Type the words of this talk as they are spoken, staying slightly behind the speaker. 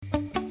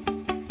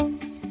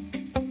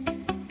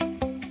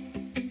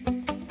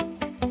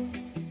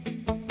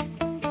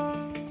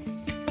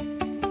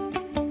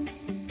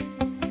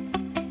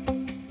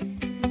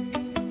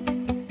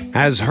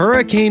As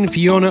Hurricane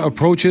Fiona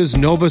approaches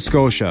Nova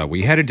Scotia,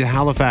 we headed to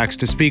Halifax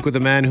to speak with a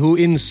man who,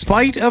 in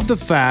spite of the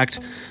fact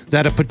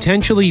that a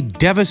potentially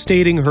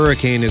devastating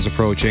hurricane is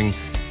approaching,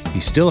 he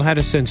still had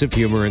a sense of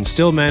humor and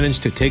still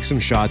managed to take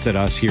some shots at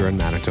us here in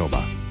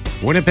Manitoba.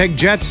 Winnipeg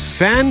Jets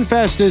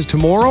FanFest is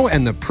tomorrow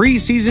and the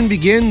preseason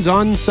begins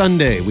on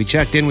Sunday. We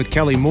checked in with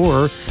Kelly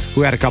Moore,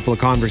 who had a couple of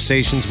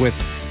conversations with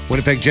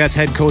Winnipeg Jets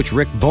head coach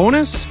Rick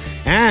Bowness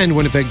and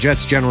Winnipeg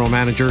Jets general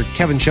manager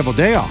Kevin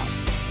Cheveldayoff.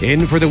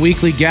 In for the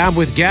weekly Gab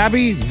with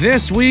Gabby,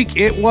 this week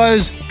it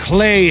was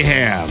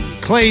CLAYHEM.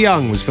 Clay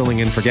Young was filling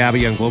in for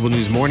Gabby on Global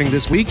News Morning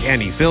this week,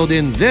 and he filled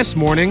in this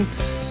morning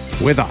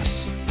with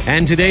us.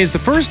 And today is the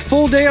first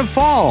full day of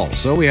fall,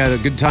 so we had a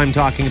good time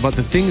talking about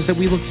the things that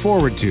we look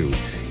forward to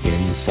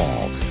in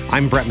fall.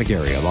 I'm Brett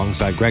McGarry,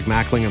 alongside Greg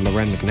Mackling and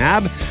Loren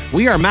McNabb.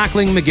 We are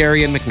Mackling,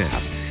 McGarry, and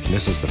McNabb. And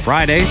this is the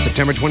Friday,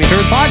 September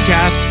 23rd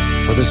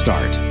podcast for The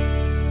Start.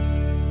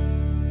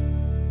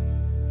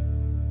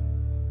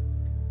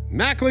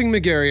 Mackling,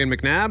 McGarry, and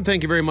McNabb,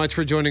 thank you very much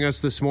for joining us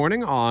this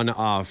morning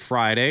on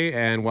Friday.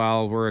 And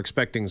while we're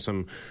expecting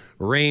some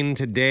rain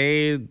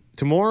today,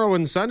 tomorrow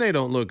and Sunday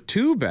don't look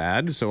too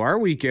bad. So our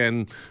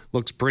weekend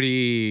looks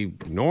pretty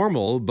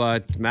normal.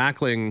 But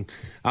Mackling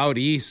out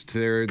east,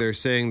 they're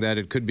saying that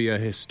it could be a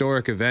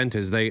historic event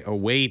as they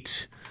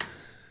await.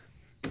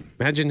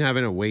 Imagine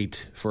having to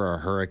wait for a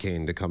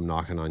hurricane to come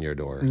knocking on your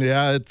door.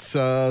 Yeah, it's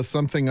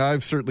something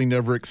I've certainly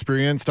never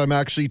experienced. I'm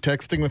actually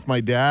texting with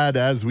my dad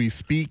as we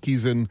speak.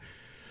 He's in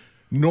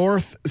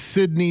North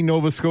Sydney,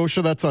 Nova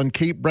Scotia. That's on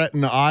Cape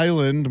Breton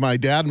Island. My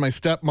dad and my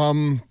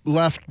stepmom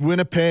left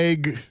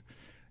Winnipeg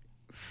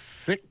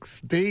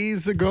 6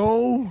 days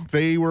ago.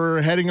 They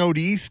were heading out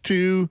east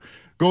to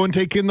go and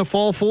take in the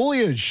fall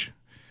foliage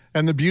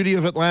and the beauty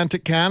of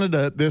Atlantic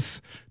Canada at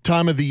this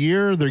time of the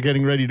year. They're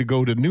getting ready to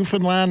go to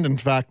Newfoundland. In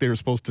fact, they were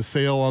supposed to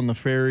sail on the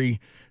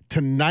ferry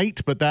tonight,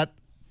 but that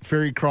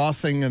ferry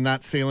crossing and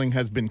that sailing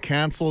has been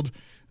canceled.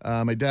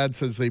 My dad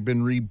says they've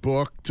been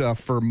rebooked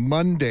for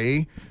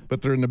Monday,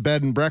 but they're in the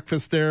bed and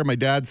breakfast there. My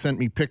dad sent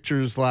me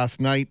pictures last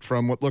night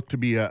from what looked to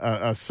be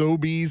a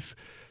Sobeys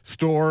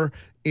store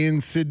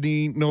in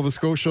Sydney, Nova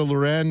Scotia,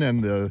 Loren,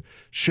 and the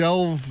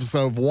shelves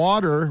of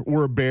water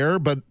were bare,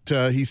 but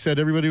he said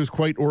everybody was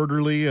quite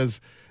orderly as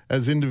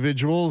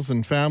individuals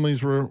and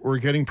families were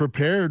getting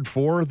prepared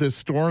for this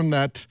storm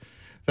that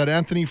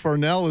Anthony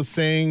Farnell is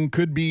saying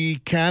could be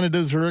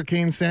Canada's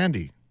Hurricane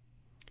Sandy.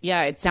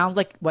 Yeah, it sounds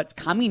like what's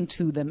coming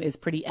to them is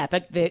pretty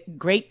epic. The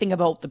great thing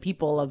about the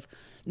people of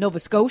Nova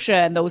Scotia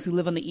and those who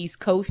live on the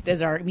East Coast,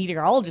 as our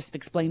meteorologist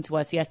explained to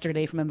us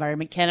yesterday from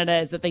Environment Canada,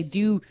 is that they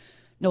do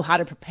know how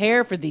to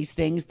prepare for these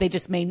things. They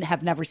just may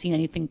have never seen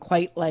anything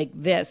quite like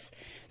this.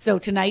 So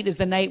tonight is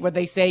the night where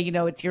they say,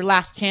 it's your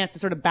last chance to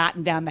sort of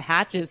batten down the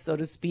hatches, so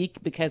to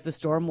speak, because the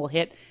storm will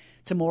hit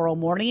tomorrow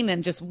morning,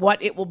 and just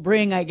what it will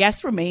bring, I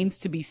guess, remains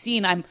to be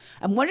seen. I'm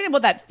wondering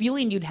about that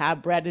feeling you'd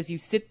have, Brett, as you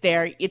sit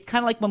there. It's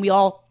kind of like when we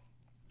all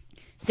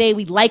say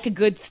we like a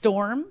good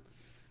storm,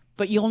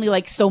 but you only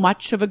like so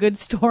much of a good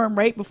storm,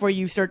 right? Before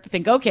you start to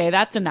think, okay,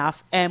 that's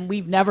enough. And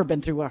we've never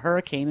been through a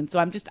hurricane. And so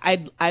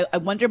I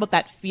wonder about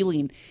that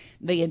feeling,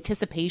 the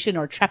anticipation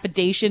or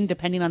trepidation,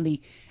 depending on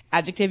the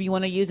adjective you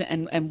want to use,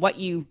 and what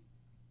you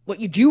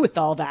do with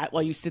all that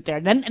while you sit there.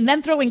 And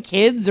then throw in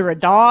kids or a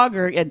dog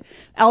or an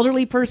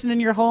elderly person in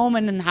your home,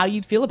 and how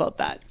you'd feel about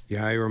that.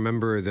 Yeah, I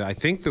remember that. I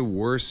think the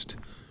worst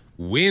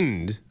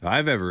wind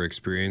I've ever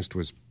experienced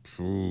was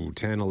 10,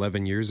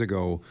 11 years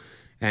ago.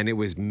 And it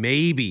was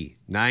maybe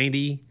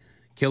 90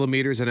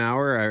 kilometers an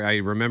hour. I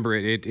remember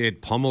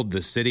it pummeled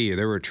the city.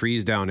 There were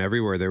trees down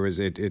everywhere.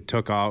 It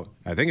took out,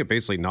 I think it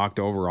basically knocked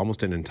over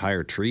almost an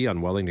entire tree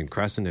on Wellington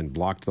Crescent and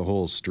blocked the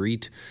whole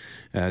street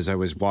as I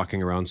was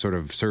walking around sort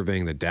of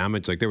surveying the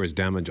damage. Like there was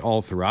damage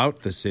all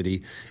throughout the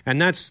city.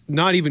 And that's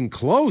not even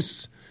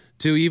close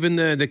to even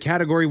the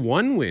Category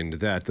 1 wind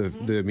that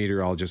the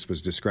meteorologist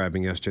was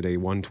describing yesterday,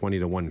 120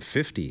 to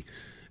 150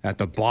 at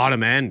the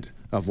bottom end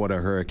of what a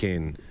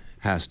hurricane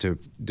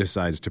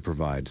decides to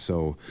provide.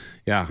 So,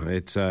 yeah,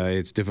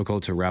 it's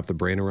difficult to wrap the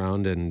brain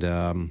around, and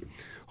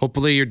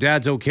hopefully your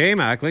dad's okay,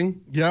 Mackling.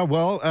 Yeah,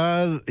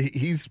 well,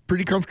 he's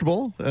pretty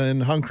comfortable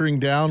and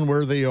hunkering down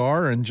where they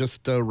are and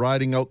just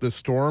riding out this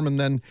storm. And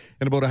then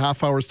in about a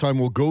half hour's time,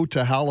 we'll go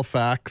to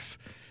Halifax.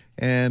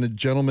 And a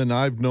gentleman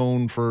I've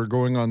known for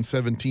going on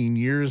 17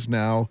 years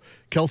now,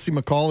 Kelsey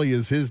McCauley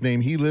is his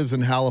name. He lives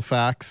in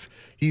Halifax.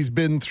 He's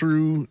been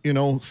through,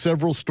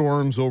 several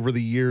storms over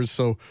the years,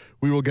 so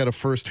we will get a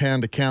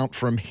firsthand account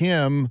from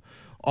him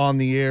on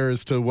the air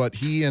as to what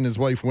he and his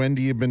wife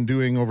Wendy have been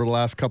doing over the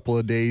last couple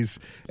of days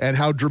and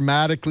how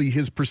dramatically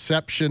his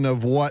perception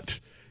of what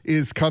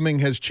is coming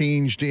has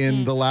changed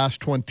in the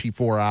last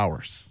 24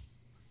 hours.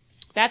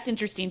 That's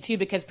interesting, too,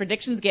 because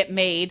predictions get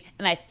made,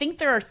 and I think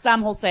there are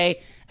some who'll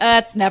say,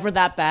 it's never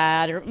that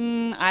bad, or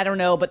I don't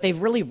know, but they've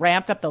really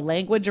ramped up the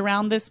language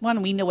around this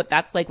one. We know what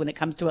that's like when it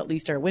comes to at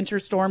least our winter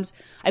storms.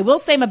 I will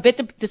say I'm a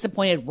bit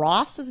disappointed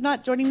Ross is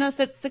not joining us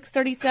at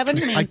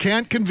 6:37. I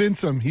can't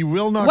convince him. He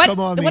will not come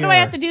on the What do air. I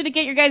have to do to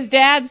get your guys'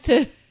 dads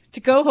to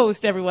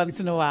co-host every once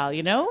in a while,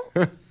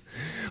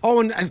 Oh,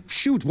 and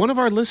shoot, one of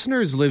our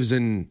listeners lives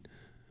in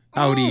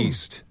out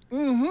east.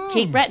 Mm-hmm.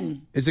 Cape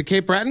Breton. Is it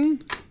Cape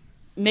Breton?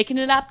 Making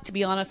it up, to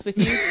be honest with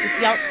you.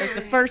 Just as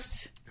the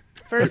first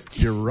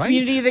You're right.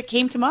 community that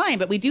came to mind.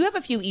 But we do have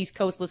a few East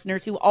Coast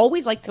listeners who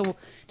always like to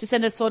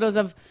send us photos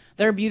of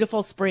their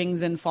beautiful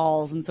springs and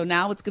falls. And so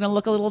now it's going to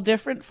look a little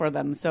different for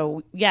them.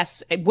 So,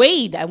 yes,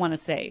 Wade, I want to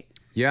say.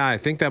 Yeah, I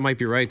think that might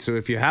be right. So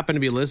if you happen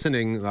to be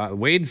listening,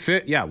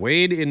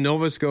 Wade in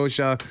Nova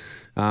Scotia.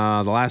 The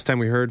last time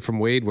we heard from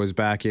Wade was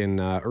back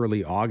in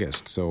early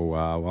August. So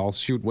I'll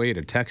shoot Wade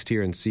a text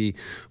here and see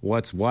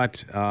what's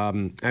what.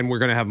 And we're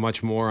going to have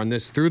much more on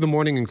this through the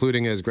morning,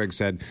 including, as Greg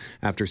said,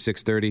 after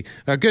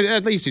 6:30. Good.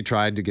 At least you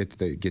tried to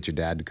get your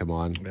dad to come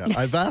on. Yeah,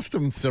 I've asked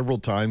him several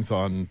times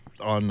on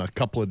a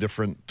couple of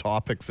different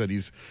topics that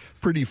he's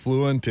pretty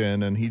fluent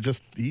in, and he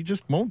just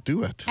won't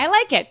do it. I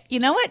like it. You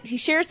know what? He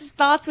shares his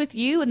thoughts with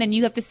you, and then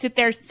you have to sit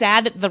there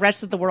sad that the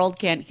rest of the world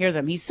can't hear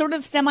them. He's sort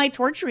of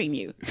semi-torturing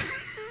you.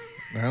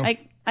 Well,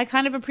 I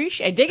kind of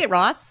appreciate. I dig it,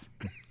 Ross.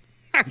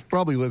 He's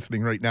probably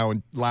listening right now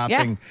and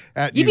laughing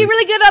at you. You'd be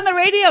really good on the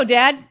radio,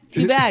 Dad.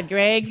 Too bad,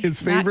 Greg.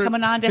 His favorite, not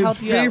coming on to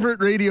help you His favorite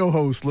radio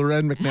host,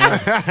 Loren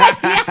McNabb.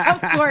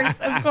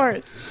 Yeah, of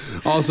course.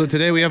 Also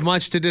today we have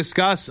much to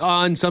discuss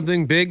on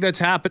something big that's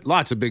happened.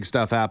 Lots of big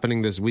stuff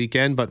happening this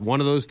weekend, but one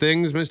of those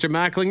things, Mr.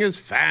 Mackling, is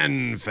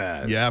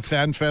FanFest. Yeah,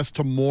 FanFest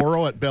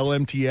tomorrow at Bell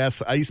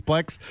MTS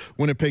Iceplex.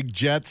 Winnipeg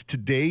Jets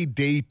today,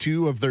 day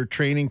 2 of their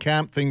training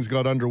camp. Things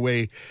got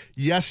underway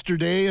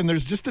yesterday, and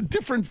there's just a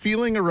different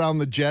feeling around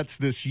the Jets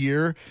this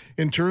year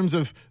in terms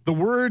of the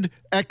word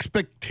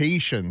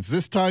expectations.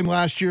 This time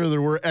last year,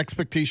 there were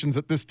expectations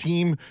that this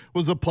team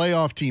was a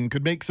playoff team,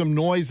 could make some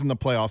noise in the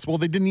playoffs. Well,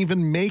 they didn't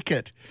even make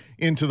it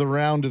into the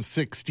round of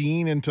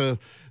 16, into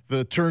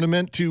the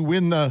tournament to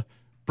win the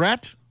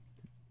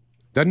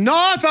The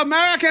North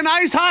American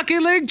Ice Hockey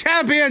League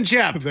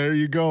Championship. There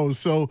you go.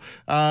 So,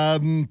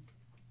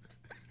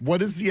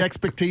 what is the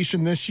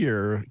expectation this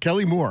year?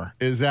 Kelly Moore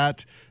is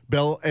at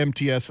Bell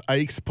MTS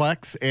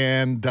Iceplex,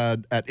 and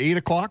at 8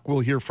 o'clock, we'll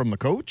hear from the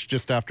coach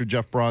just after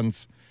Jeff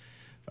Braun's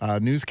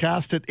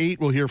newscast. At 8,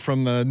 we'll hear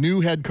from the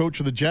new head coach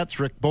of the Jets,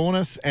 Rick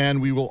Bowness, and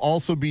we will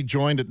also be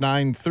joined at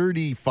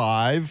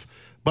 9:35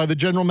 by the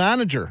general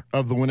manager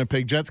of the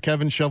Winnipeg Jets,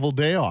 Kevin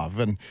Cheveldayoff.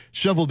 And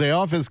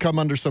Cheveldayoff has come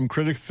under some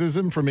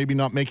criticism for maybe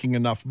not making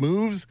enough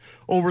moves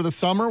over the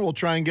summer. We'll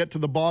try and get to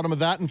the bottom of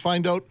that and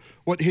find out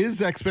what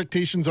his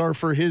expectations are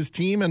for his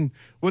team and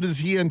what does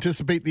he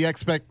anticipate the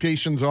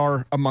expectations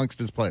are amongst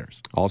his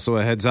players. Also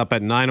a heads up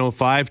at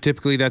 9:05.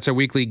 Typically that's our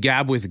weekly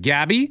Gab with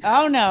Gabby.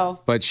 Oh,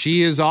 no. But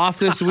she is off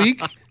this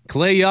week.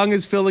 Clay Young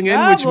is filling in,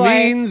 which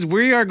means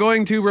we are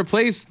going to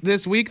replace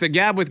this week the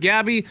Gab with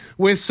Gabby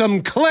with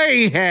some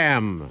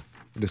CLAYHEM.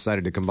 We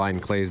decided to combine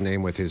Clay's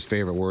name with his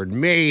favorite word,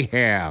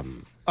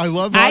 Mayhem.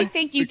 I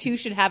think you two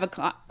should have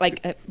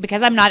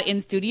because I'm not in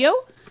studio,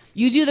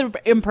 you do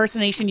the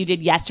impersonation you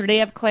did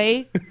yesterday of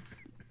Clay,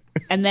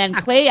 and then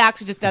Clay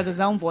actually just does his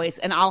own voice,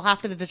 and I'll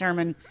have to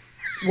determine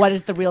what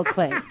is the real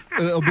Clay.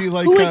 It'll be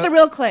like who is the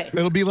real Clay?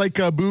 It'll be like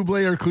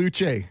Bublé or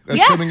Kluche.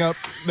 That's coming up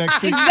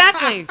next week.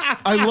 Exactly.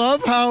 I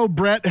love how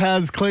Brett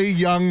has Clay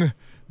Young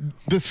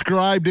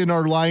described in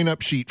our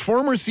lineup sheet.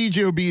 Former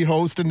CJOB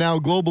host and now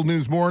Global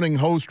News Morning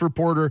host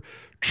reporter,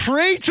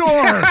 traitor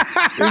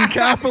in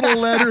capital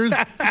letters,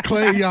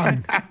 Clay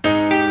Young.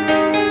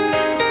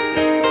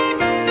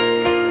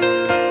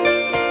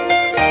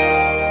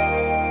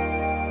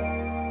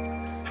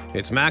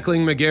 It's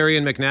Mackling, McGarry,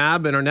 and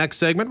McNabb. In our next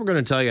segment, we're going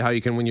to tell you how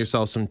you can win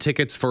yourself some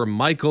tickets for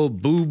Michael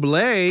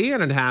Bublé,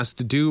 and it has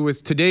to do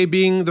with today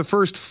being the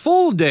first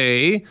full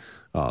day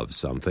of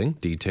something.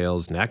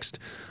 Details next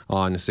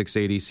on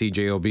 680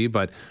 CJOB.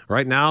 But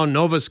right now,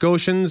 Nova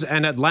Scotians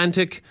and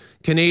Atlantic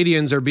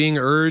Canadians are being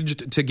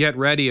urged to get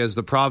ready as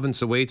the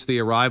province awaits the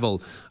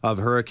arrival of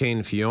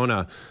Hurricane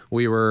Fiona.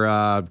 We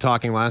were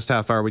talking last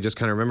half hour. We just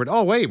kind of remembered,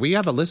 oh, wait, we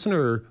have a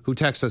listener who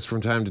texts us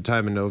from time to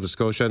time in Nova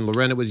Scotia. And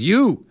Loren, it was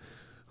you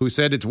who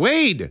said it's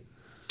Wade.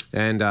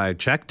 And I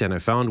checked and I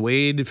found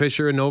Wade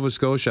Fisher in Nova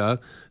Scotia.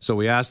 So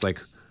we asked, like,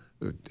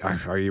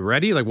 are you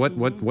ready? Like,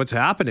 what's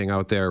happening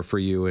out there for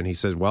you? And he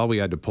says, well, we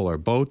had to pull our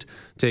boat,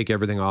 take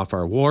everything off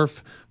our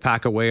wharf,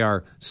 pack away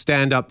our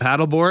stand-up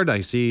paddleboard. I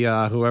see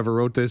whoever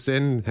wrote this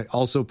in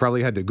also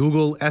probably had to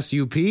Google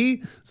SUP.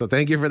 So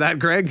thank you for that,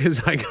 Greg, because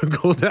I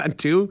Googled that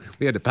too.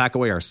 We had to pack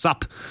away our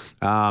SUP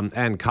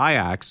and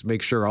kayaks,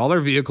 make sure all our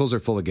vehicles are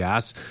full of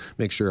gas,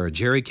 make sure our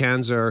jerry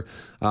cans are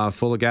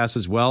full of gas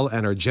as well,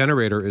 and our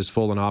generator is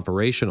full and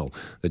operational.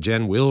 The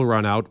gen will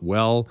run out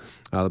well.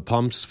 The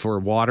pumps for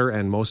water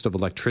and most of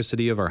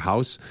electricity of our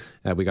house.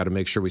 We got to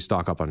make sure we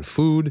stock up on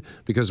food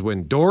because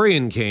when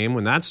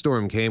that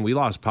storm came, we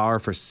lost power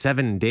for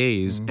 7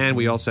 days. Mm-hmm. And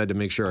we also had to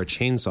make sure our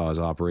chainsaw is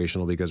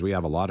operational because we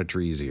have a lot of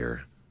trees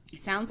here. It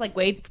sounds like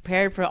Wade's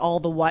prepared for all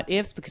the what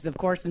ifs because, of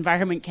course,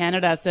 Environment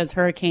Canada says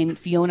Hurricane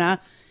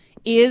Fiona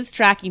is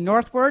tracking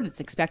northward.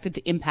 It's expected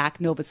to impact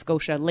Nova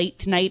Scotia late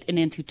tonight and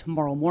into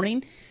tomorrow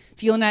morning.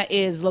 Fiona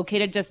is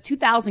located just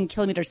 2,000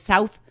 kilometers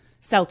south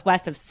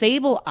southwest of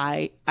Sable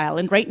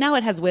Island. Right now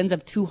it has winds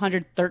of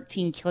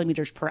 213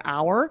 kilometers per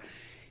hour.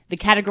 The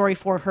Category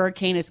 4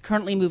 hurricane is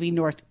currently moving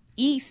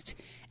northeast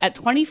at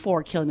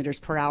 24 kilometers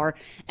per hour.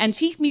 And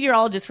Chief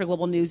Meteorologist for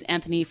Global News,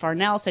 Anthony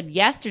Farnell, said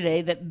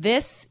yesterday that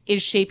this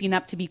is shaping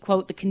up to be,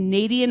 quote, the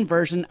Canadian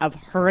version of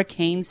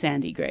Hurricane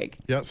Sandy, Greg.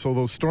 Yeah, so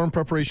those storm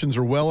preparations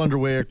are well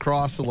underway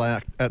across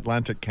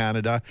Atlantic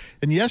Canada.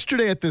 And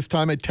yesterday at this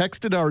time, I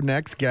texted our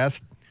next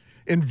guest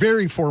in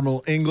very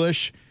formal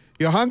English,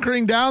 "You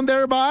hunkering down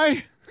there,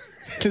 bye?"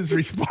 His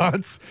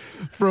response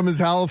from his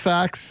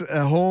Halifax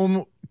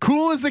home,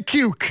 "Cool as a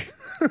cuke."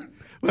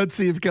 Let's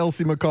see if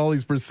Kelsey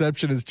McCauley's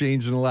perception has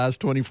changed in the last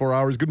 24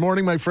 hours. Good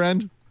morning, my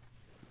friend.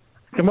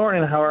 Good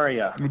morning. How are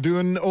you? We're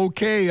doing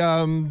okay.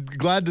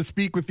 Glad to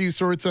speak with you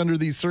sorts under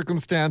these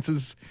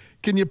circumstances.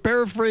 Can you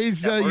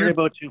paraphrase worry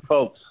about you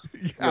folks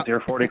with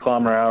your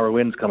 40-kilometer-hour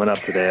winds coming up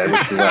today. I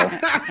wish you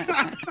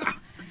well.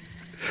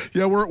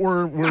 Yeah,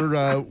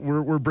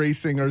 we're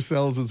bracing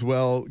ourselves as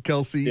well,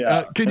 Kelsey.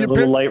 Yeah, can you a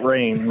little light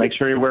rain? Make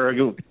sure you wear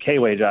a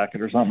K-way jacket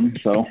or something.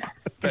 So,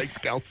 thanks,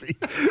 Kelsey.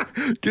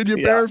 Can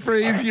you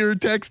paraphrase your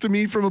text to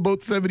me from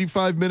about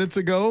 75 minutes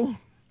ago?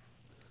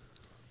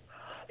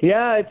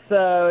 Yeah,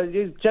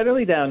 it's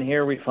generally down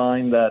here we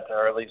find that,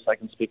 or at least I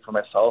can speak for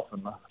myself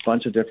and a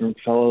bunch of different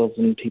fellows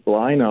and people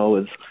I know,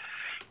 is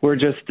we're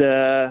just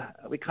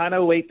we kind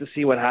of wait to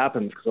see what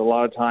happens, because a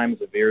lot of times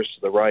it veers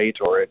to the right,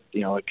 or it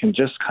can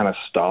just kind of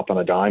stop on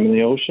a dime in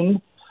the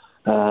ocean.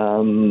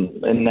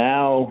 And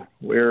now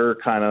we're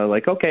kind of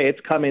like, okay, it's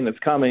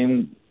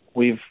coming.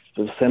 We've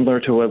similar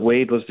to what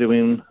Wade was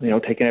doing,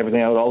 taking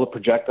everything out, all the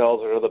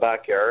projectiles out of the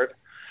backyard.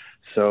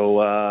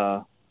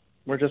 So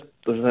we're just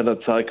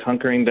it's like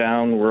hunkering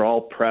down. We're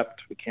all prepped.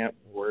 We can't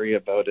worry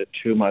about it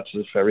too much.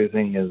 If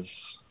everything is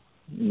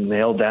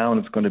nailed down,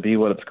 it's going to be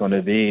what it's going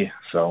to be.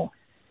 So.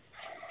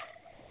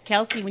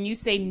 Kelsey, when you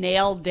say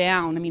nailed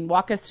down, I mean,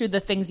 walk us through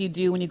the things you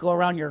do when you go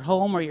around your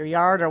home or your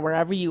yard or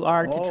wherever you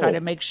are to try to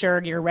make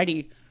sure you're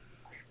ready.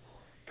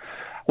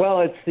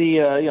 Well, it's the,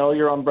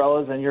 your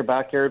umbrellas and your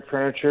backyard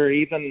furniture.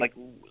 Even like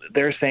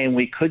they're saying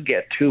we could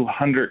get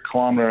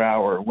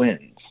 200-kilometer-hour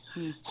winds.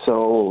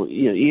 So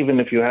even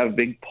if you have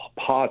big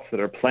pots that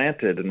are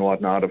planted and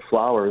whatnot of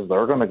flowers,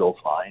 they're going to go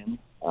flying.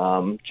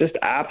 Just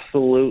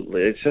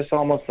absolutely. It's just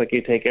almost like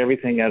you take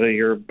everything out of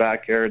your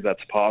backyard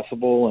that's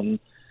possible, and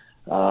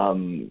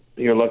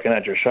you're looking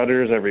at your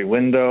shutters, every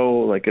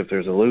window, like if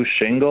there's a loose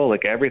shingle,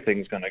 like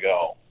everything's going to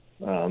go.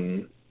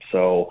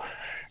 So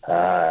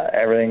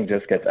everything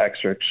just gets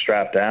extra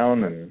strapped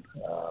down, and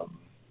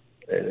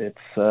it's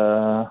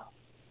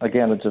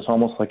again, it's just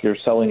almost like you're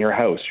selling your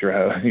house.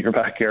 Your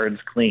backyard's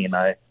clean.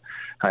 I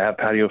have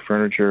patio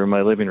furniture in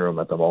my living room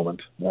at the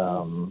moment.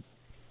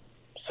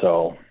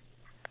 So,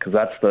 because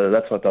that's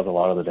what does a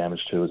lot of the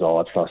damage too, is all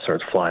that stuff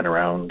starts flying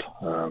around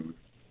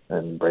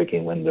and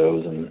breaking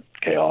windows and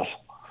chaos.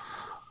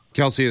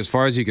 Kelsey, as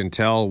far as you can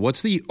tell,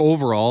 what's the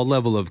overall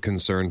level of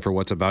concern for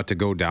what's about to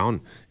go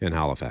down in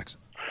Halifax?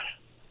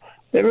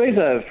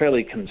 Everybody's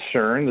fairly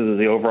concerned,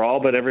 the overall,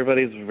 but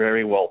everybody's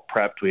very well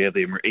prepped. We have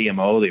the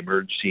EMO, the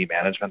Emergency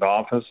Management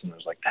Office, and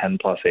there's like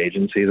 10-plus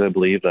agencies, I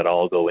believe, that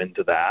all go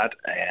into that.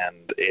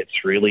 And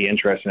it's really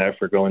interesting.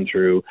 After going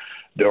through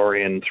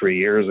Dorian 3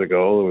 years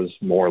ago, there was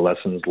more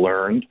lessons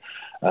learned.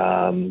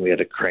 We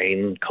had a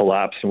crane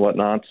collapse and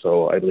whatnot,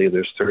 so I believe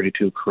there's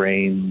 32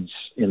 cranes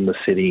in the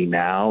city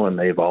now, and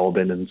they've all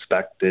been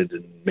inspected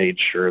and made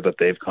sure that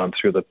they've gone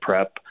through the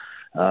prep.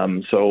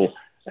 So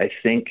I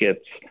think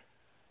it's,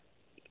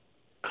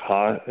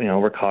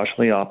 we're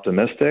cautiously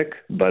optimistic,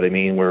 but I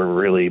mean, we're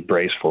really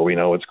braced for, we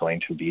know it's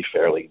going to be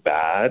fairly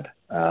bad.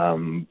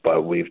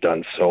 But we've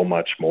done so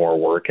much more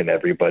work, and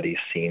everybody's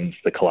seen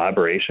the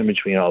collaboration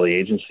between all the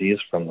agencies,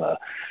 from the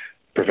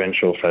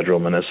provincial, federal,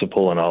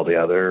 municipal, and all the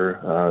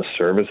other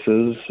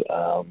services.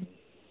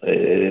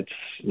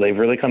 They've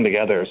really come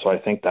together. So I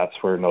think that's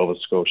where Nova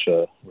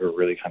Scotia, we're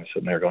really kind of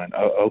sitting there going,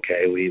 oh,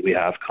 okay, we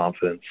have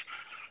confidence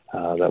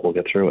that we'll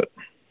get through it.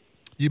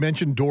 You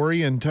mentioned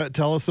Dorian.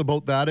 Tell us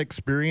about that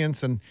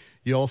experience, and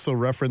you also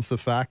referenced the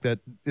fact that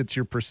it's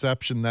your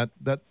perception that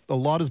a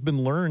lot has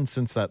been learned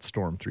since that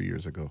storm 3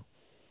 years ago.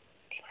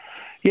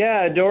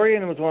 Yeah,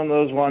 Dorian was one of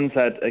those ones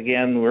that,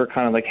 again, we're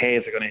kind of like, hey,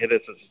 is it going to hit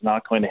us? Is it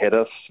not going to hit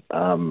us?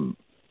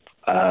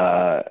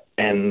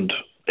 And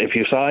if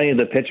you saw any of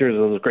the pictures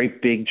of those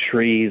great big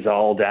trees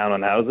all down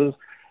on houses,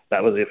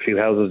 that was a few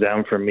houses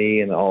down from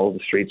me and all the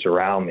streets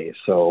around me.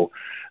 So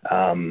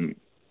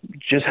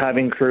just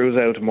having crews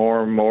out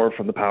more and more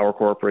from the power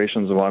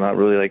corporations and whatnot,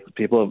 really, like,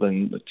 people have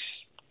been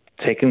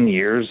taking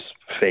years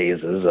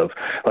phases of,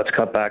 let's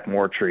cut back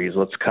more trees,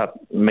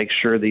 make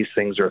sure these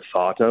things are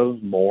thought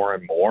of more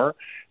and more.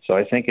 So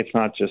I think it's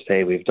not just,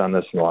 hey, we've done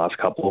this in the last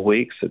couple of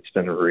weeks. It's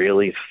been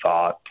really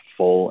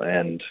thoughtful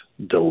and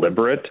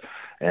deliberate.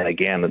 And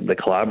again, the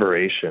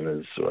collaboration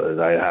is,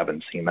 I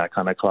haven't seen that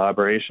kind of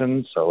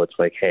collaboration. So it's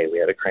like, hey, we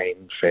had a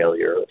crane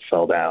failure that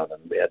fell down,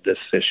 and we had this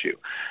issue.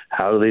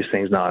 How do these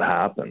things not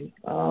happen?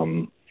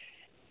 And,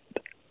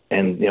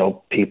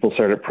 people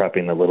started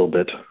prepping a little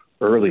bit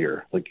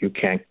earlier. Like, you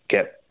can't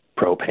get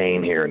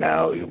propane here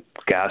now.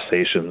 Gas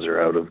stations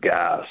are out of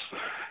gas.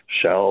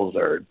 Shelves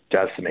are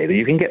decimated.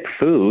 You can get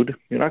food.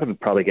 You're not going to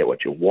probably get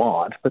what you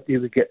want, but you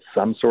could get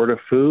some sort of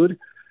food.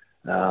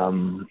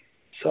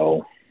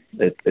 So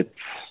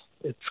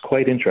it's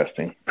quite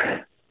interesting.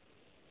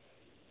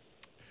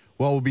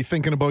 Well, we'll be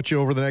thinking about you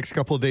over the next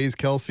couple of days,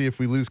 Kelsey. If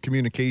we lose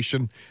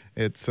communication,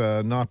 it's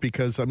not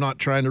because I'm not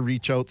trying to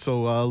reach out.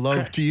 So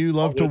love to you,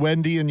 love to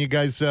Wendy, and you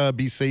guys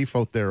be safe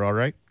out there, all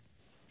right?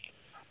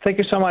 Thank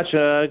you so much.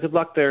 Good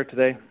luck there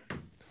today.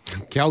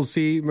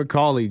 Kelsey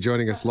McCauley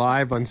joining us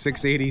live on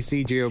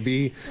 680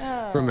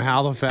 CJOB from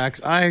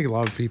Halifax. I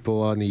love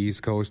people on the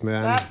East Coast,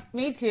 man.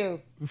 Me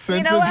too.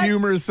 Sense of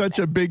humor is such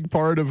a big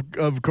part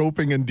of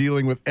coping and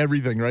dealing with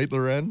everything, right,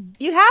 Loren?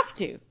 You have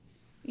to.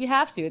 You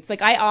have to. It's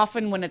like I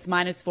often, when it's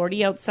minus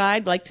 40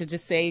 outside, like to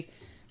just say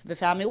to the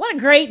family, what a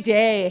great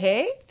day,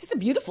 hey? Just a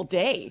beautiful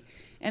day.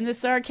 And the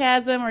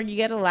sarcasm, or you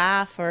get a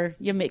laugh, or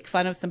you make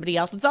fun of somebody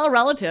else. It's all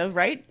relative,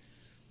 right?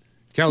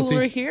 Kelsey.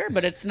 Cooler here,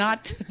 but it's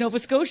not Nova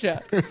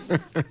Scotia.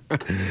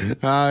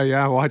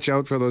 Yeah, watch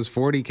out for those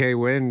 40K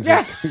wins.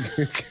 Yeah.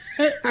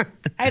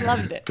 I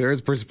loved it.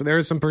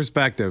 There's some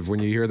perspective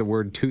when you hear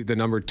the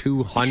number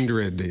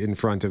 200 in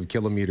front of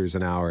kilometers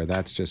an hour.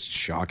 That's just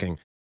shocking.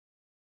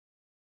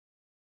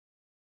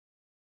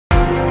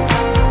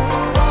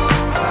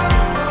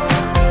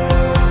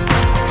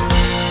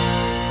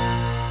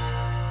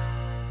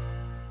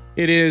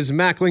 It is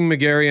Mackling,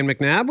 McGarry, and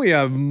McNabb. We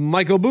have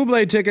Michael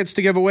Bublé tickets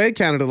to give away,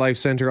 Canada Life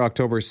Centre,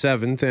 October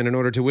 7th. And in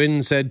order to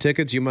win said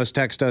tickets, you must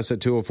text us at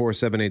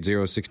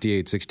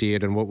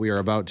 204-780-6868. And what we are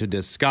about to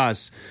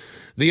discuss,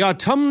 the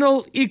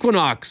autumnal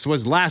equinox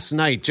was last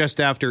night,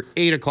 just after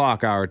 8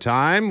 o'clock our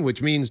time,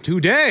 which means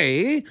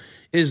today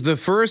is the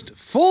first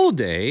full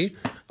day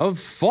of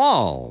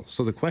fall.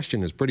 So the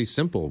question is pretty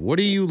simple. What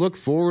do you look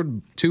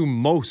forward to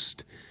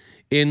most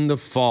in the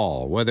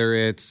fall? Whether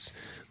it's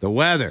the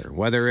weather,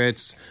 whether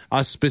it's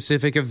a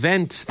specific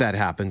event that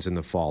happens in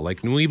the fall,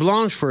 like Nuit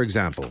Blanche, for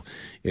example,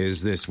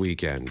 is this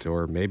weekend.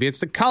 Or maybe it's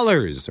the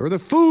colors or the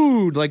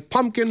food, like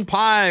pumpkin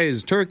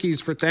pies,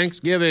 turkeys for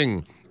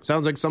Thanksgiving.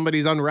 Sounds like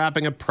somebody's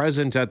unwrapping a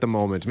present at the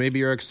moment. Maybe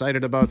you're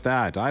excited about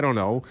that. I don't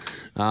know.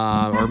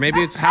 Or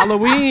maybe it's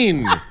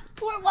Halloween.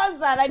 What was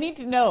that? I need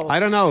to know. I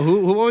don't know.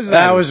 Who was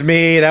that? That was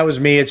me.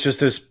 It's just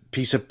this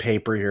piece of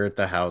paper here at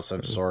the house.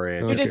 I'm sorry.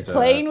 You're just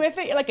playing with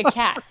it? You're like a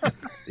cat.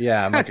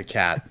 Yeah, I'm like a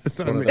cat. It's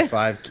one of the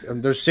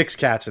 5. There's 6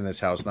 cats in this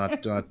house,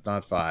 not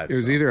 5. It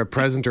was either a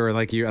present or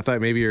like I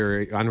thought maybe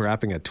you're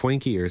unwrapping a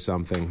Twinkie or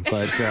something.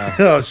 But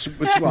no, it's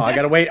well, I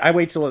gotta wait. I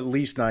wait till at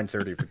least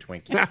 9:30 for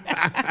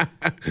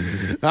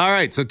Twinkies. All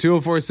right, so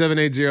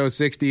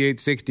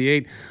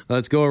 204-780-6868.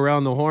 Let's go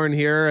around the horn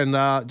here.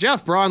 And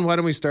Jeff Braun, why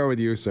don't we start with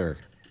you, sir?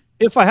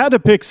 If I had to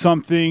pick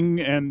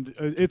something, and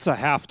it's a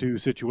have-to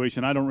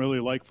situation, I don't really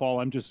like fall.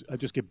 I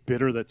just get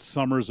bitter that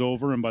summer's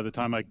over, and by the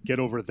time I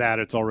get over that,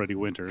 it's already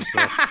winter.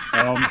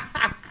 So,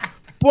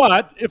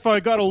 but if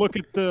I got to look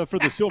at for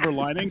the silver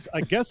linings,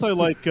 I guess I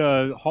like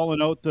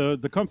hauling out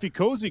the comfy,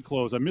 cozy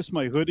clothes. I miss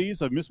my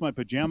hoodies, I miss my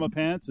pajama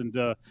pants, and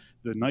the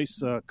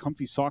nice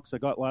comfy socks I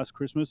got last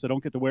Christmas. I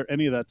don't get to wear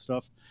any of that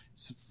stuff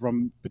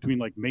from between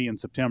like May and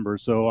September.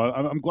 So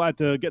I'm glad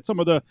to get some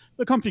of the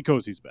comfy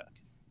cozies back.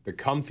 The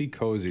comfy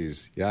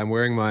cozies. Yeah, I'm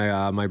wearing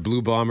my my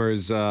Blue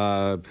Bombers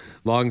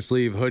long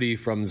sleeve hoodie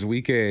from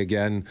Zwieke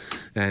again,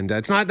 and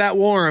it's not that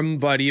warm,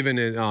 but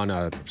even on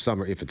a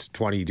summer, if it's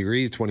 20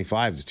 degrees,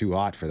 25, it's too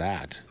hot for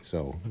that.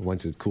 So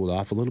once it's cooled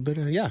off a little bit,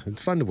 yeah,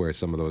 it's fun to wear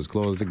some of those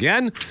clothes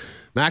again.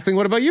 Mackling,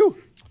 what about you?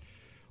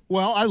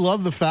 Well, I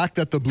love the fact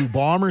that the Blue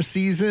Bomber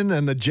season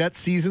and the Jet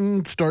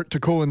season start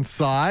to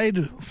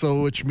coincide,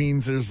 so which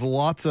means there's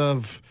lots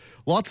of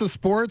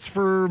sports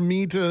for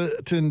me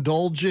to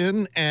indulge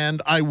in,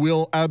 and I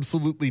will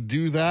absolutely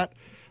do that.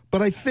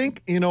 But I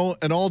think, in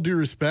all due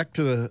respect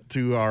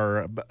to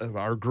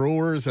our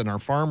growers and our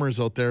farmers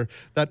out there,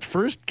 that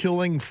first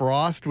killing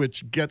frost,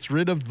 which gets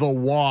rid of the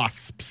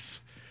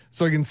wasps,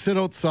 so I can sit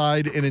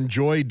outside and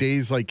enjoy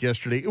days like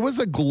yesterday. It was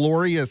a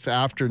glorious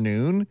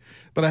afternoon,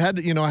 but I had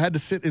to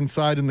sit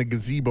inside in the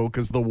gazebo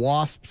because the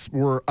wasps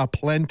were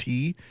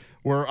aplenty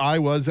where I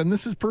was, and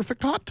this is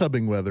perfect hot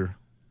tubbing weather.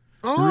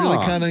 Really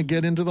kind of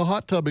get into the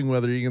hot tubbing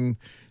weather. You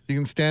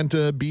can stand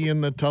to be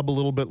in the tub a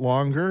little bit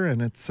longer,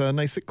 and it's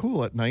nice and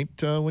cool at night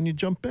when you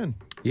jump in.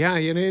 Yeah,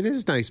 it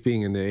is nice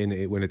being in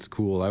it when it's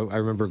cool. I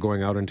remember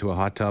going out into a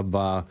hot tub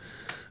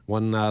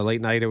one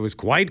late night. It was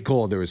quite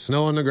cold. There was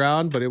snow on the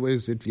ground, but it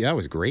was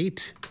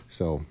great.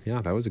 So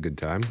yeah, that was a good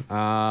time.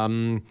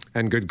 And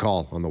good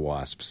call on the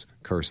wasps.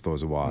 Curse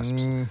those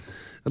wasps.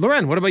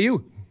 Loren, what about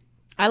you?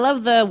 I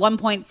love the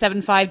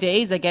 1.75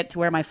 days I get to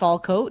wear my fall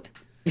coat.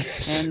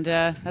 And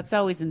that's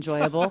always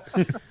enjoyable.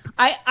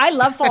 I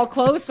love fall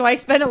clothes, so I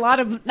spend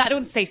I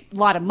don't say a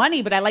lot of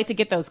money, but I like to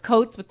get those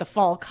coats with the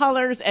fall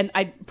colors. And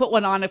I put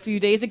one on a few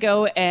days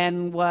ago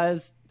and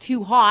was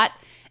too hot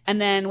and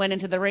then went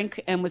into the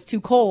rink and was too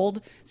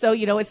cold. So,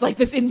 it's like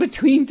this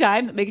in-between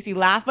time that makes you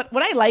laugh. But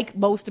what I like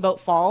most about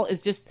fall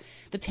is just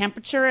the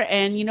temperature.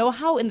 And you know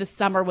how in the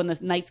summer when the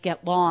nights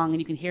get long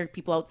and you can hear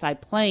people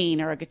outside playing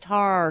or a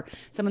guitar,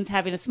 someone's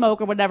having a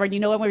smoke or whatever, and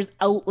everyone's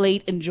out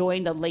late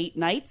enjoying the late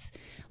nights.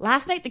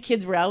 Last night the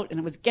kids were out and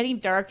it was getting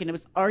dark and it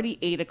was already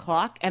 8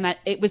 o'clock. And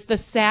it was the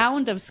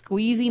sound of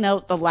squeezing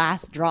out the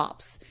last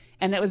drops.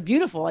 And it was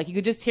beautiful. Like you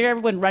could just hear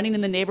everyone running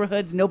in the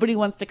neighborhoods. Nobody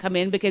wants to come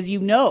in because you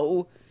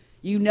know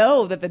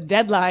that the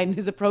deadline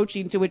is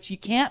approaching to which you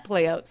can't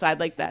play outside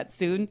like that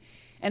soon.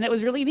 And it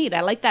was really neat.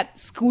 I like that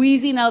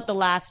squeezing out the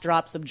last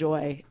drops of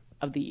joy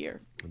of the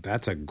year.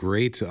 That's a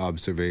great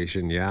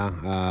observation.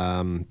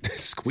 Yeah.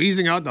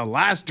 Squeezing out the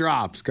last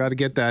drops. Got to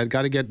get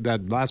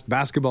that last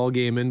basketball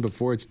game in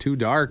before it's too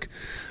dark.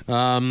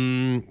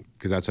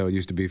 Because that's how it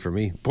used to be for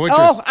me. Pointers.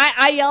 Oh,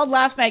 I yelled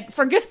last night,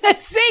 for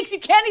goodness sakes, you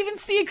can't even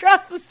see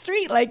across the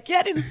street. Like,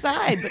 get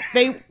inside.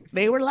 But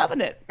they were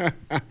loving it.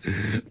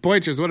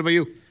 Pointers, what about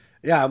you?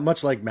 Yeah,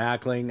 much like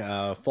Mackling,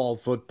 fall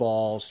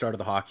football, start of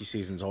the hockey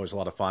season is always a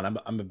lot of fun.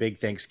 I'm a big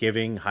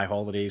Thanksgiving, high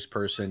holidays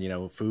person.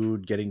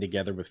 Food, getting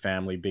together with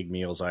family, big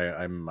meals.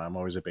 I'm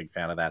always a big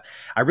fan of that.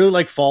 I really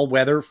like fall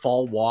weather.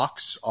 Fall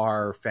walks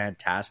are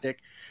fantastic.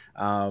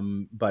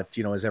 But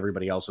as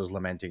everybody else is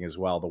lamenting as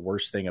well, the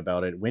worst thing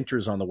about it,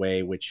 winter's on the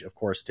way, which of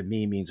course to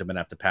me means I'm going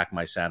to have to pack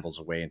my sandals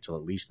away until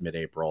at least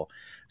mid-April.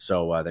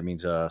 So that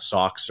means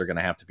socks are going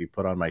to have to be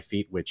put on my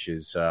feet, which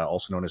is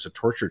also known as a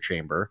torture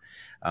chamber.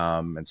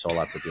 And so I'll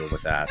have to deal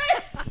with that.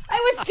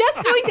 I was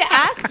just going to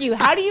ask you,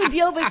 how do you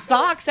deal with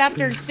socks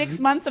after 6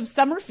 months of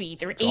summer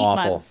feet or 8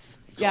 months?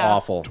 It's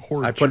awful.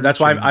 That's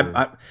why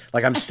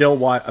I'm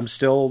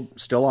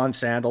still on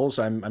sandals.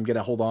 I'm going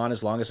to hold on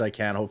as long as I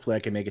can. Hopefully I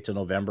can make it to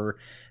November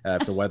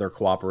if the weather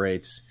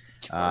cooperates.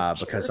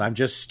 Because I'm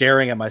just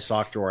staring at my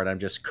sock drawer and I'm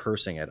just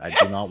cursing it. I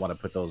do not want to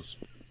put those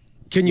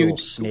little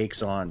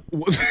snakes on.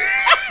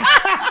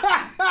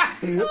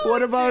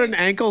 What about an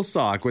ankle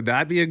sock? Would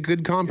that be a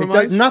good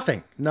compromise?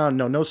 Nothing.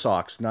 No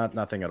socks.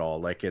 Nothing at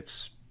all.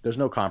 There's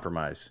no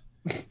compromise.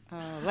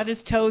 Let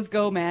his toes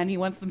go, man. He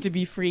wants them to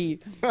be free.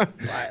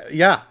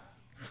 Yeah.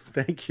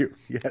 Thank you.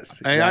 Yes.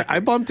 Exactly. I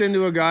bumped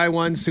into a guy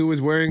once who was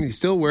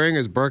still wearing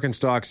his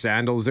Birkenstock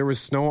sandals. There was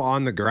snow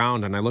on the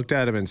ground, and I looked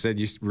at him and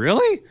said,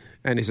 really?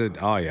 And he said,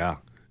 oh, yeah.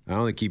 I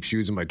only keep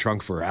shoes in my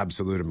trunk for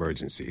absolute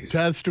emergencies.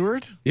 Taz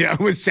Stewart? Yeah, it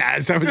was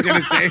Taz, I was going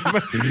to say.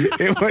 But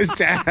it was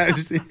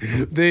Taz,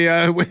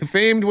 the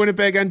famed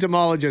Winnipeg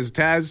entomologist,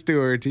 Taz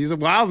Stewart. He's a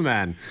wild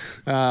man.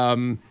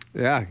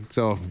 Yeah,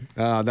 so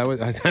that was,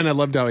 and I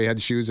loved how he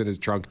had shoes in his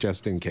trunk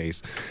just in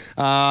case.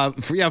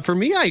 For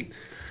me, I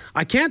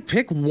can't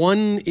pick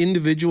one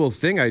individual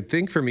thing. I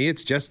think for me,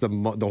 it's just the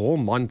whole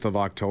month of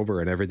October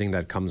and everything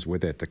that comes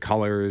with it. The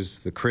colors,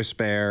 the crisp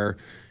air.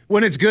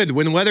 When it's good,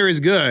 when the weather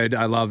is good,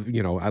 I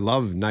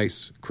love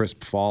nice,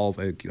 crisp fall.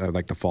 I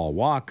like the fall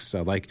walks. I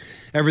like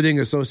everything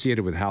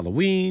associated with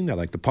Halloween. I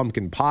like the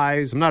pumpkin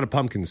pies. I'm not a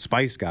pumpkin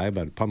spice guy,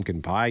 but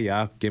pumpkin pie,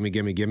 yeah.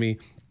 Gimme.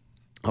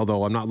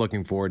 Although I'm not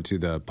looking forward to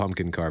the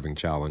pumpkin carving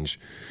challenge,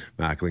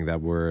 Mackling,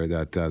 that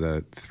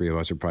the three of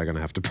us are probably going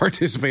to have to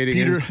participate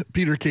in.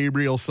 Peter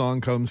Gabriel's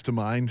song comes to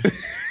mind.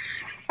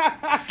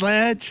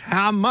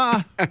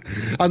 Sledgehammer.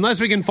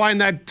 Unless we can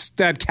find that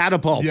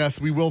catapult.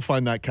 Yes, we will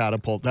find that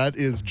catapult. That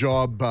is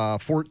job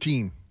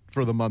 14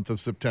 for the month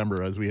of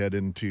September as we head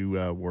into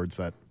towards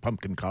that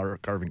pumpkin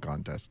carving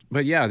contest.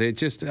 But yeah,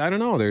 I don't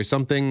know. There's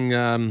something.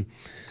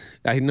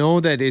 I know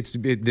that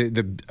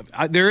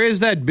there is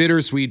that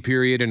bittersweet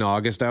period in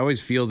August. I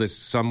always feel this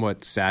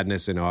somewhat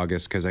sadness in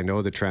August because I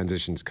know the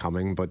transition's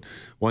coming. But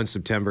once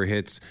September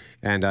hits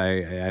and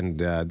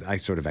I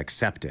sort of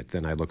accept it,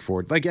 then I look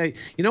forward. You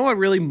know what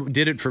really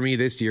did it for me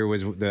this year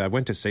was that I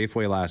went to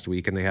Safeway last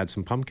week and they had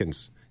some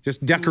pumpkins,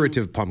 just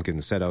decorative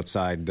pumpkins set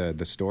outside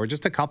the store,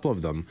 just a couple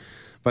of them.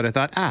 But I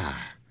thought,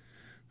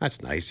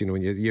 that's nice.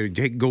 When you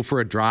go for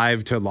a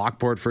drive to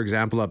Lockport, for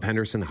example, up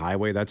Henderson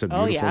Highway, that's a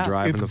beautiful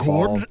drive in the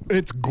fall.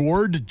 It's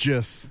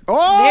gorgeous.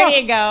 Oh! There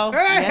you go.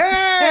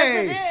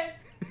 Hey! Yes,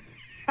 it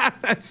is.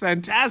 That's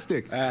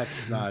fantastic.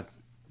 That's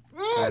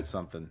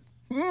something.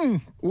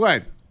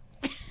 What?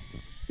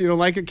 You don't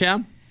like it,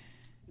 Cam?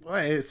 Well,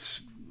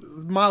 it's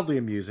mildly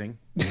amusing.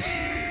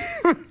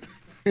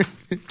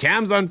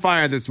 Cam's on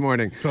fire this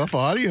morning. Tough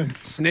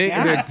audience.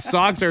 The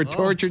socks are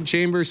tortured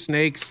chamber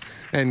snakes,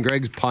 and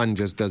Greg's pun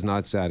just does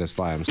not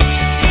satisfy him.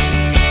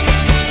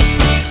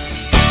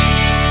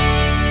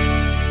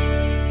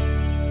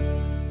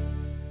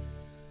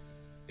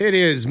 It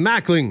is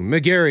Mackling,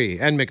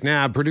 McGarry, and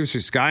McNabb, producer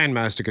Sky and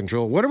Master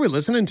Control. What are we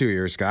listening to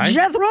here, Sky?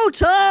 Jethro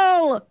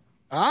Tull.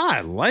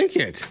 I like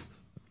it.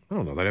 I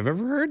don't know that I've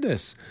ever heard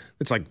this.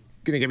 It's like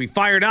going to get me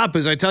fired up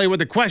as I tell you what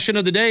the question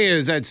of the day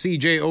is at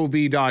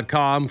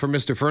cjob.com. For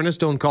Mr. Furnace,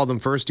 don't call them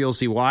first. You'll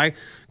see why.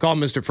 Call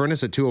Mr.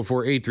 Furnace at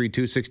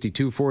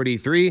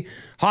 204-832-6243.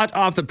 Hot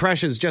off the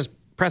presses just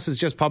press is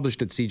just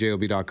published at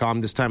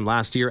cjob.com. This time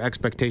last year,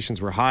 expectations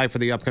were high for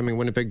the upcoming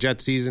Winnipeg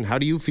Jets season. How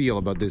do you feel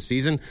about this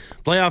season?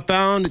 Playoff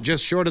bound,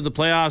 just short of the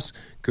playoffs.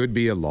 Could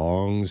be a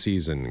long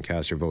season.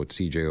 Cast your vote,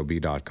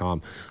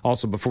 cjob.com.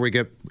 Also, before we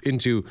get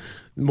into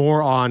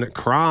more on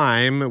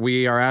crime,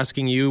 we are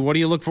asking you, what do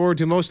you look forward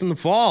to most in the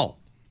fall?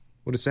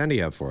 What does Sandy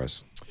have for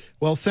us?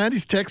 Well,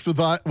 Sandy's text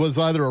was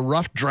either a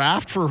rough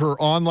draft for her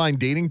online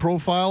dating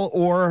profile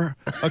or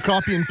a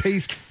copy and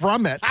paste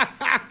from it.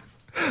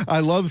 I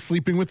love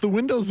sleeping with the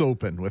windows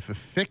open, with the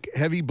thick,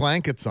 heavy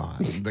blankets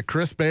on, the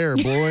crisp air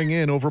blowing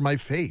in over my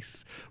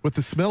face, with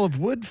the smell of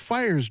wood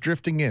fires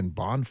drifting in,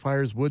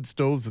 bonfires, wood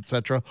stoves,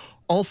 etc.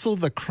 Also,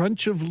 the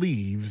crunch of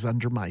leaves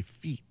under my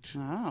feet.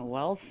 Oh,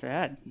 well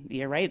said.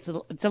 You're right. It's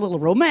a little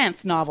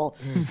romance novel.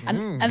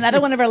 And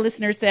another one of our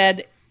listeners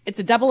said, it's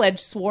a double-edged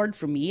sword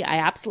for me. I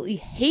absolutely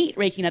hate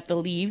raking up the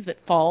leaves that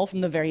fall from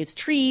the various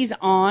trees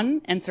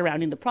on and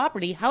surrounding the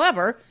property.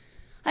 However,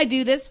 I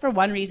do this for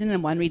one reason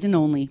and one reason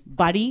only.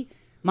 Buddy,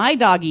 my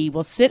doggie,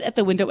 will sit at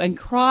the window and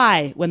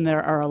cry when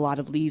there are a lot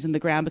of leaves in the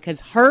ground because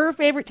her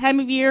favorite time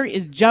of year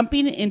is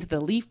jumping into the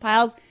leaf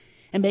piles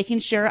and making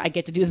sure I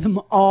get to do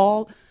them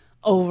all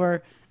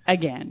over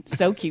again.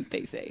 So cute,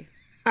 they say.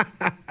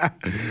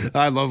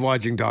 I love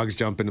watching dogs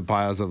jump into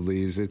piles of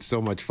leaves. It's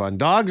so much fun.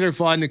 Dogs are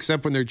fun,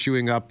 except when they're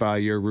chewing up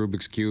your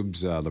Rubik's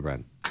Cubes,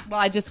 Loren.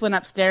 Well, I just went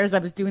upstairs. I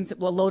was doing a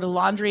load of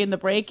laundry in the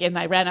break, and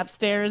I ran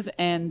upstairs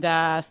and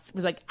was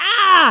like,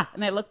 ah!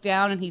 And I looked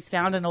down, and he's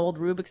found an old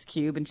Rubik's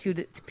Cube and chewed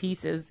it to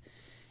pieces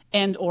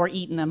or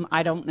eaten them.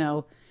 I don't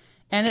know.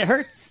 And it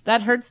hurts.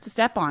 That hurts to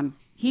step on.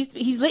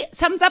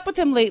 Something's up with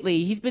him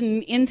lately. He's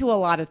been into a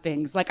lot of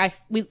things. Like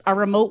our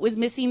remote was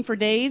missing for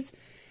days.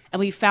 And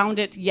we found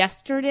it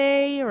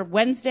yesterday or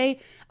Wednesday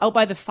out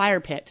by the fire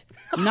pit.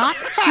 Not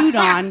chewed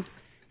on,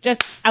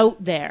 just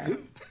out there.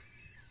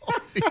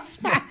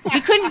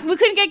 We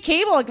couldn't get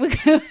cable.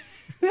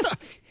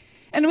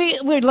 And we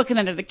were looking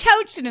under the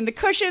couch and in the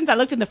cushions. I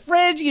looked in the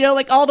fridge,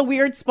 like all the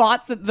weird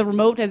spots that the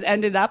remote has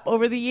ended up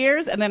over the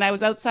years. And then I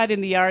was outside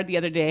in the yard the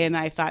other day and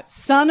I thought,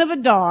 son of a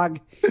dog,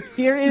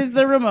 here is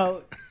the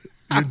remote.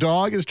 Your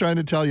dog is trying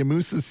to tell you,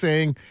 Moose is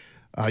saying,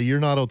 you're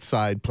not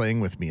outside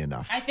playing with me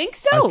enough. I think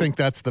so. I think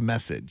that's the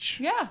message.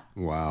 Yeah.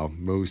 Wow,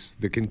 Moose.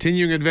 The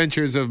continuing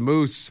adventures of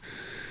Moose,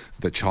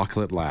 the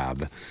chocolate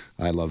lab.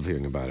 I love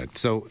hearing about it.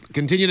 So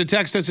continue to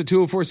text us at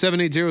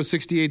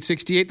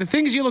 204-780-6868. The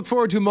things you look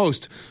forward to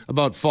most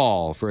about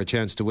fall for a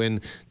chance to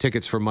win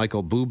tickets for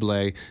Michael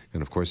Bublé.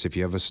 And, of course, if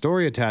you have a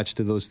story attached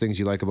to those things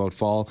you like about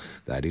fall,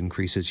 that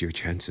increases your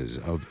chances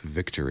of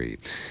victory.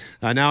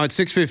 Now at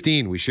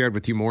 6:15, we shared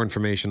with you more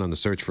information on the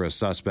search for a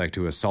suspect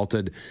who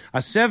assaulted a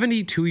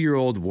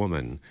 72-year-old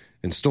woman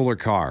and stole her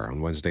car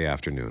on Wednesday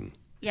afternoon.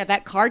 Yeah,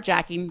 that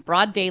carjacking,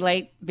 broad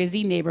daylight,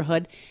 busy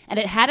neighborhood. And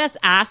it had us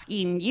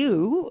asking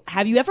you,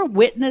 have you ever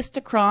witnessed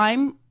a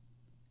crime?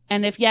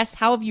 And if yes,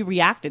 how have you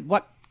reacted?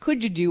 What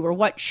could you do or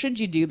what should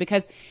you do?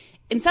 Because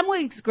in some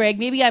ways, Greg,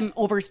 maybe I'm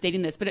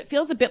overstating this, but it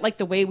feels a bit like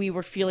the way we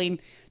were feeling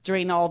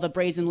during all the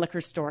brazen liquor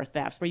store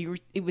thefts, where you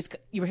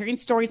were hearing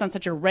stories on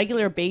such a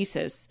regular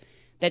basis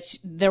that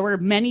there were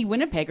many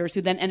Winnipeggers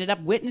who then ended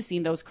up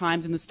witnessing those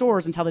crimes in the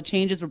stores until the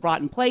changes were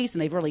brought in place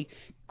and they've really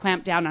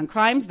clamped down on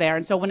crimes there.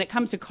 And so when it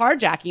comes to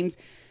carjackings,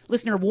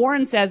 listener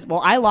Warren says,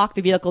 well, I lock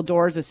the vehicle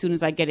doors as soon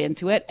as I get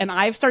into it. And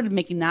I've started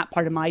making that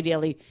part of my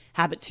daily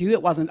habit too.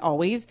 It wasn't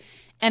always.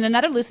 And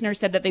another listener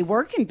said that they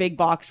work in big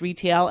box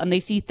retail and they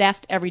see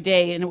theft every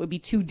day and it would be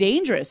too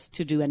dangerous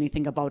to do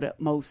anything about it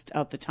most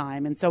of the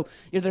time. And so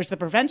there's the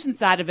prevention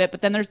side of it,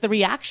 but then there's the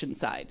reaction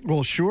side.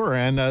 Well, sure.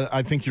 And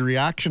I think your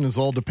reaction is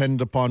all dependent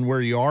upon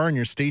where you are and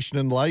your station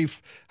in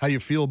life, how you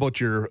feel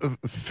about your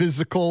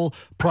physical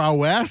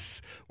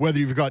prowess, whether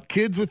you've got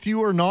kids with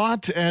you or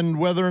not, and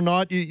whether or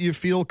not you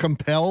feel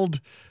compelled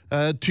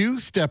to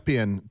step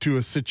in to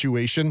a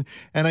situation.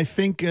 And I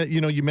think,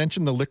 you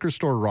mentioned the liquor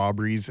store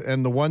robberies,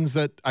 and the ones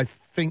that I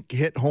think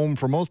hit home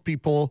for most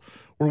people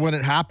were when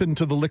it happened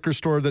to the liquor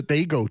store that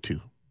they go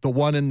to, the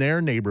one in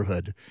their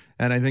neighborhood.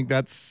 And I think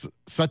that's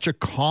such a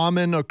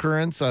common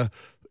occurrence, a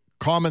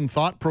common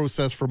thought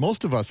process for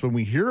most of us when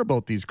we hear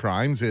about these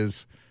crimes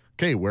is,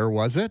 okay, where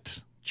was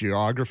it?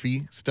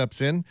 Geography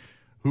steps in.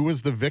 Who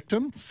was the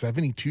victim?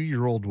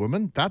 72-year-old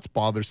woman. That's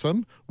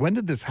bothersome. When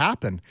did this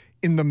happen?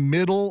 In the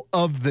middle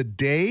of the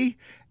day.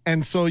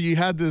 And so you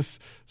had this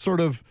sort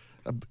of,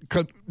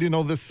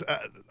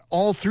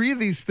 all three of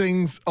these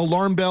things,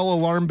 alarm bell,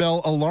 alarm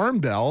bell, alarm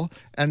bell.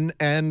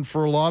 And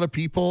for a lot of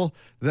people,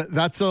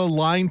 that's a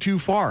line too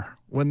far.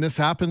 When this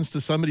happens to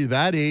somebody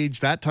that age,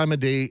 that time of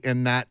day,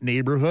 in that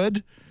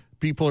neighborhood,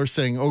 people are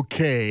saying,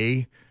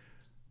 okay,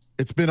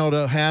 it's been out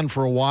of hand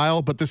for a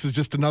while, but this is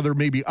just another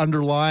maybe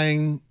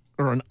underlying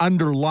or an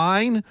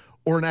underline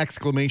or an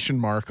exclamation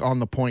mark on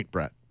the point,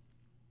 Brett.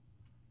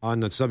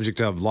 On the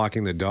subject of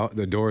locking the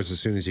doors as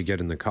soon as you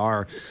get in the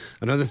car,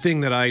 another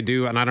thing that I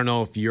do, and I don't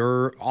know if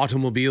your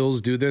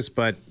automobiles do this,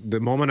 but the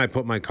moment I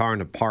put my car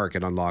in a park,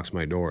 it unlocks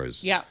my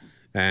doors. Yeah.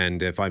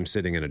 And if I'm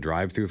sitting in a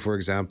drive-thru, for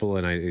example,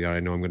 and I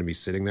know I'm going to be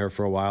sitting there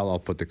for a while, I'll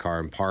put the car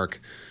in park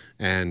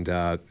and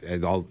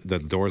all the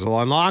doors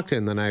will unlock,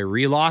 and then I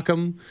relock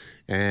them.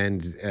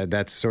 And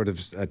that's sort of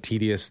a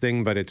tedious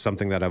thing, but it's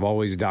something that I've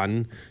always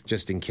done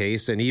just in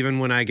case. And even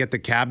when I get the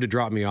cab to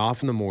drop me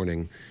off in the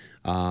morning,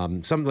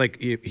 something like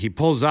he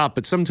pulls up,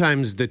 but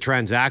sometimes the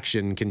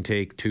transaction can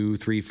take 2,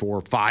 3, 4,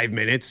 5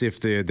 minutes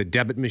if the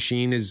debit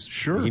machine is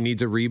he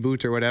needs a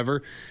reboot or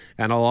whatever.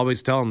 And I'll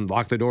always tell him,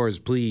 lock the doors,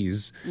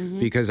 please,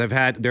 because I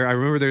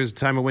remember there was a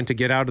time I went to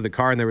get out of the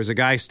car and there was a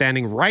guy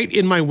standing right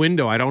in my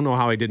window. I don't know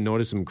how I didn't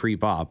notice him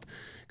creep up.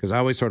 Because I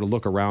always sort of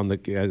look around,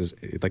 like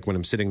when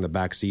I'm sitting in the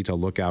back seat, I'll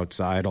look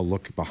outside, I'll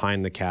look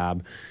behind the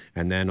cab,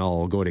 and then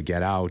I'll go to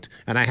get out.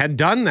 And I had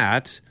done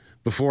that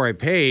before I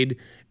paid,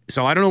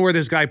 so I don't know where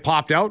this guy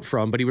popped out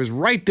from, but he was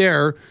right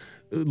there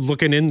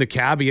looking in the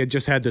cab. He had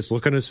just had this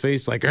look on his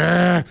face like,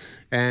 ah!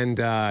 And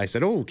I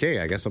said, oh,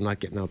 okay, I guess I'm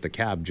not getting out the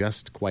cab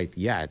just quite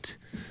yet.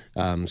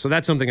 So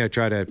that's something I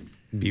try to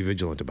be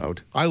vigilant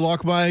about. I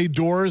lock my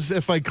doors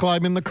if I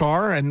climb in the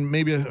car and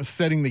maybe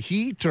setting the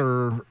heat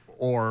or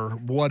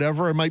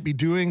whatever I might be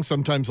doing.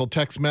 Sometimes I'll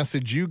text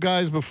message you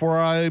guys before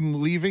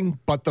I'm leaving.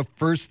 But the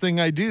first thing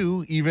I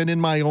do, even in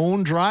my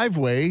own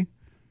driveway,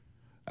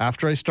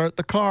 after I start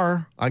the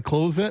car, I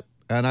close it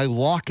and I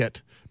lock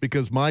it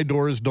because my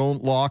doors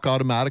don't lock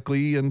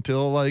automatically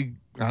until I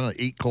don't know,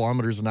 8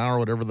 kilometers an hour,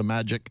 whatever the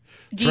magic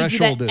threshold is.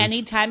 Do you do that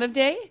any time of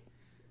day?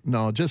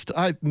 No,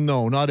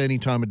 not any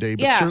time of day,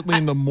 but certainly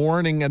in the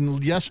morning.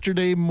 And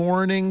yesterday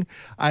morning,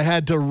 I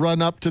had to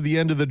run up to the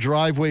end of the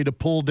driveway to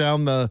pull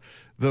down the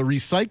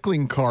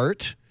recycling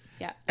cart,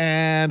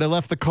 and I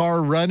left the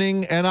car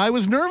running, and I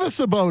was nervous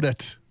about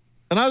it.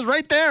 And I was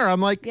right there. I'm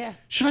like,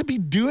 should I be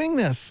doing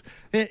this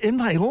in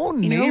my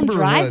own neighborhood? Your own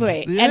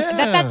driveway. Yeah. And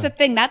that's the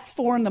thing. That's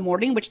 4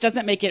 a.m, which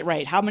doesn't make it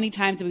right. How many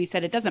times have we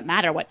said it doesn't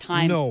matter what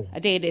time a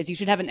day it is? You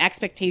should have an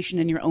expectation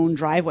in your own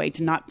driveway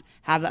to not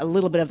have a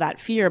little bit of that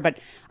fear. But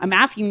I'm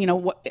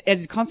asking,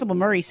 as Constable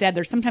Murray said,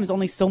 there's sometimes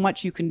only so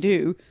much you can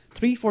do.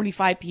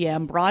 3:45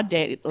 p.m., broad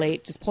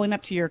daylight, just pulling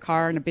up to your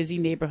car in a busy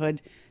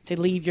neighborhood to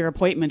leave your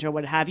appointment or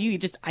what have you.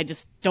 I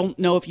just don't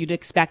know if you'd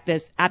expect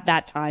this at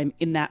that time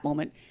in that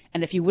moment,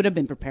 and if you would have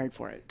been prepared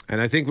for it.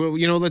 And I think,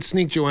 let's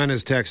sneak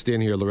Joanna's text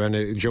in here,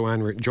 Lorena.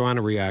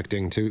 Joanna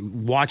reacting to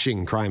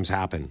watching crimes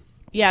happen.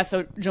 Yeah,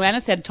 so Joanna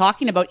said,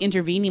 talking about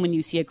intervening when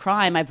you see a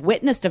crime, I've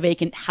witnessed a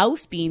vacant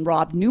house being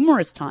robbed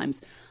numerous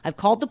times. I've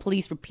called the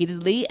police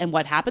repeatedly, and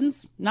what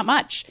happens? Not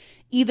much.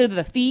 Either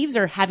the thieves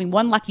are having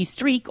one lucky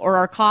streak or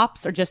our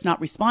cops are just not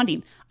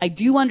responding. I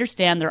do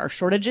understand there are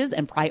shortages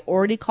and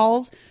priority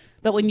calls,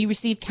 but when you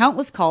receive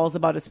countless calls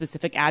about a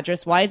specific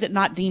address, why is it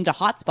not deemed a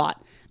hotspot?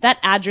 That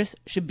address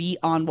should be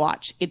on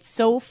watch. It's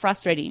so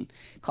frustrating.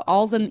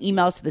 Calls and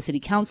emails to the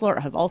city councilor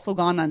have also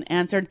gone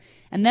unanswered,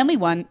 and then we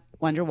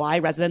wonder why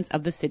residents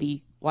of the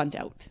city want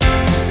out.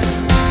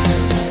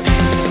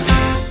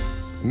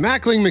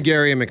 Mackling,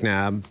 McGarry, and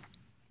McNabb,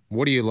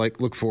 what do you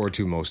look forward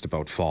to most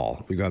about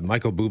fall? We got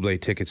Michael Bublé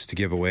tickets to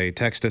give away.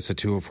 Text us at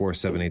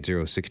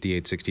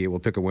 204-780-6868. We'll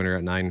pick a winner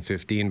at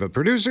 9:15. But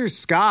producer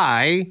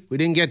Sky, we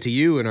didn't get to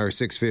you in our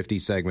 6:50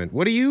 segment.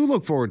 What do you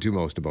look forward to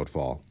most about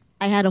fall?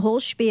 I had a whole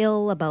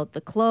spiel about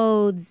the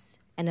clothes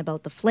and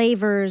about the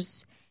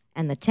flavors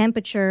and the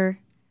temperature.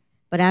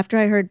 But after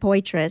I heard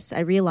Poitras,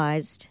 I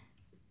realized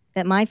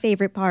that my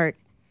favorite part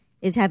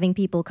is having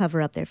people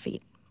cover up their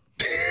feet.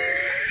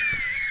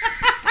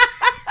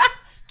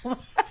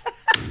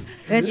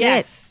 That's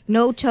it.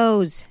 No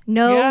toes.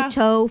 No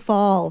toe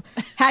fall.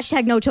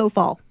 Hashtag no toe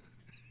fall.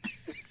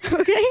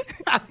 Okay?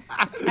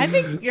 I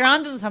think you're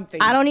onto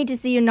something. I don't need to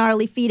see your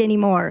gnarly feet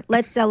anymore.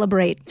 Let's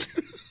celebrate.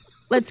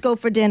 Let's go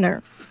for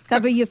dinner.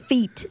 Cover your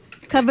feet.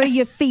 Cover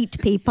your feet,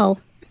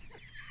 people.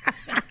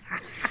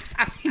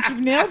 You've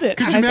nailed it.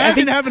 Could you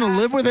imagine having to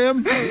live with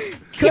him?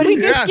 Could we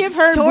just give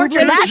her torture?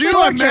 Could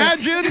you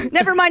imagine?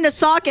 Never mind a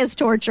sock as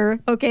torture,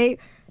 okay?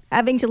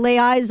 Having to lay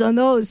eyes on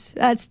those,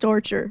 that's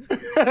torture.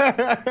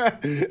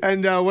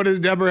 And what does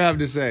Deborah have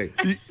to say?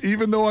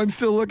 Even though I'm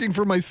still looking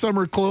for my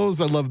summer clothes,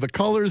 I love the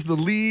colors, the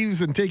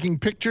leaves, and taking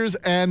pictures.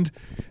 And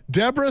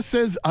Deborah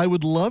says, I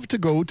would love to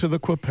go to the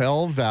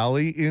Qu'Appelle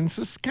Valley in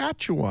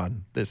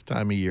Saskatchewan this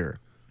time of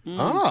year.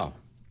 Oh.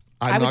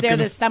 I was there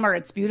this summer.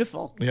 It's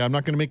beautiful. Yeah, I'm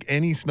not going to make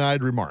any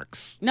snide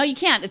remarks. No, you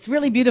can't. It's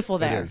really beautiful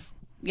there. It is.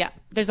 Yeah.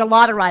 There's a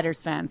lot of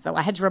Riders fans, though.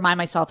 I had to remind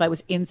myself I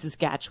was in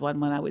Saskatchewan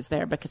when I was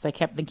there because I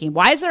kept thinking,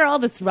 why is there all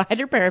this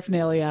Rider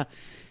paraphernalia?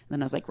 And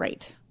then I was like,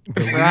 right.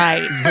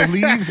 The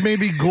leaves may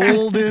be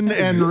golden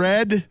and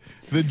red.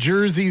 The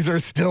jerseys are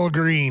still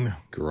green.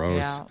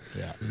 Gross.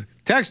 Yeah.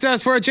 Text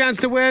us for a chance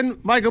to win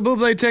Michael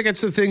Bublé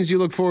tickets, the things you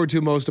look forward to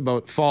most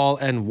about fall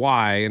and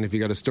why. And if you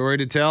got a story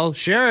to tell,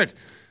 share it.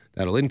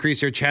 That'll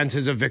increase your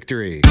chances of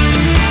victory.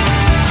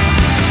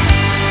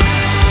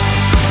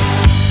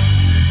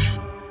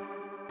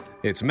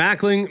 It's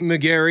Mackling,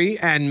 McGarry,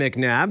 and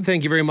McNabb.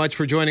 Thank you very much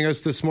for joining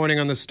us this morning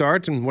on The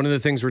Start. And one of the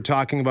things we're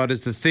talking about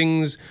is the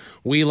things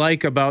we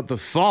like about the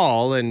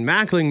fall. And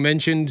Mackling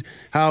mentioned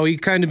how he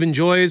kind of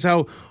enjoys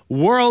how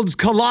worlds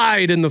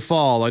collide in the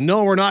fall. And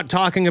no, we're not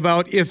talking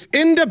about if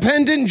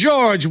Independent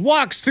George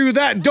walks through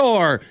that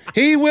door,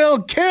 he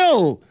will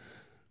kill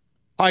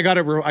I got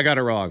it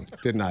wrong,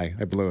 didn't I?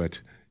 I blew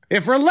it.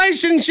 If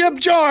Relationship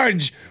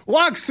George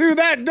walks through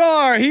that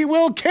door, he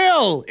will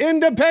kill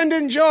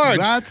Independent George.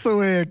 That's the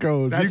way it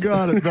goes. You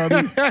got it,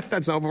 buddy.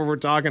 That's not what we're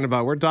talking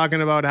about. We're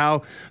talking about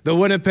how the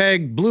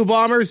Winnipeg Blue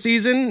Bombers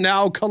season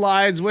now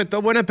collides with the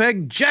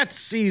Winnipeg Jets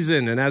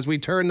season. And as we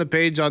turn the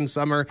page on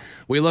summer,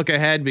 we look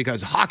ahead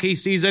because hockey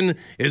season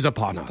is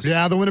upon us.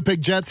 Yeah, the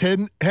Winnipeg Jets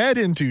head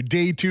into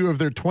day 2 of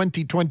their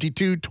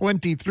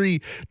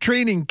 2022-23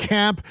 training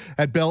camp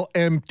at Bell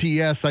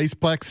MTS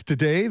Iceplex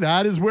today.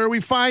 That is where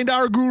we find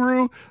our guru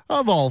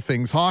of all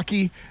things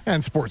hockey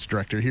and sports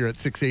director here at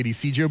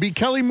 680 CJOB,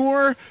 Kelly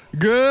Moore.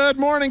 Good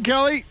morning,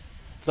 Kelly.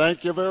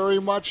 Thank you very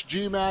much,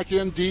 GMAC,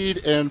 indeed,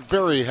 and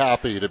very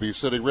happy to be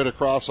sitting right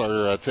across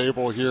our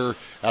table here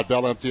at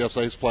Bell MTS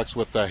Iceplex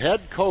with the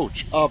head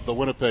coach of the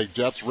Winnipeg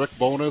Jets, Rick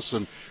Bowness.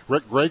 And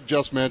Rick, Greg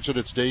just mentioned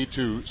it's day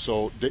 2,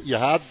 so you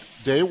had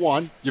day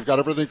 1. You've got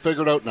everything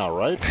figured out now,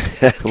 right?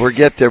 We'll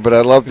get there, but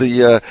I love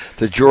the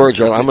George.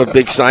 I'm a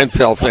big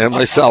Seinfeld fan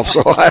myself,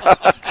 so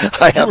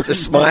I have to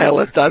smile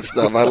at that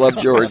stuff. I love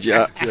George,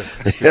 yeah.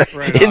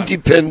 Right.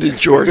 Independent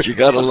George, you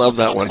got to love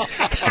that one.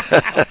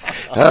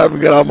 I've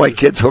got all my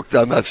kids hooked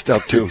on that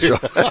stuff, too. So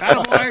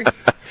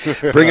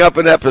bring up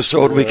an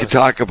episode, we could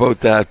talk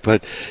about that.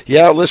 But,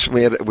 yeah, listen,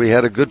 we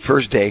had a good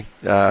first day.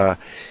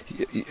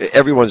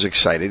 Everyone's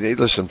excited. Hey,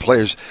 listen,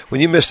 players, when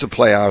you miss the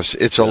playoffs,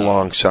 it's a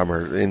long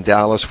summer. In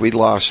Dallas, we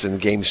lost in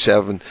Game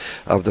 7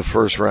 of the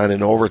first round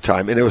in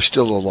overtime, and it was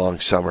still a long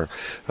summer.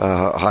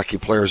 Hockey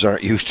players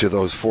aren't used to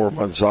those 4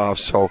 months off,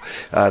 so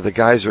the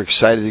guys are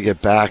excited to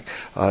get back.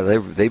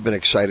 They've been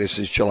excited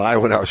since July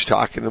when I was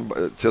talking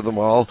to them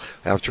all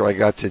after I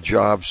got the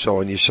job.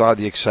 So, and you saw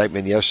the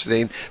excitement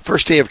yesterday. And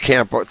first day of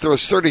camp, there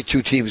was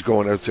 32 teams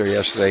going out there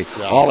yesterday,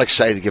 all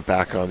excited to get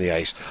back on the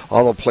ice.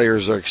 All the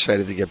players are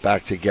excited to get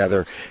back together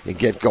and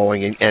get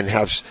going and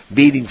have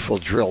meaningful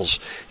drills.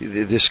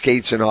 The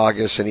skates in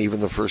August and even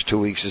the first 2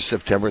 weeks of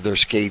September, they're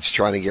skates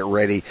trying to get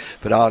ready.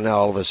 But now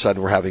all of a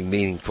sudden we're having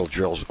meaningful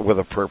drills with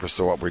a purpose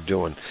to what we're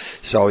doing.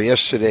 So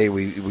yesterday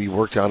we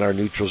worked on our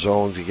neutral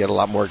zone to get a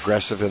lot more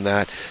aggressive in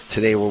that.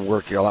 Today we'll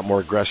work a lot more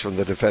aggressive in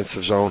the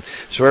defensive zone.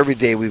 So every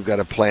day we've got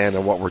a plan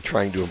on what we're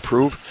trying to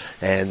improve.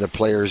 And the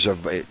players,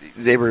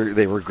 they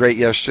were great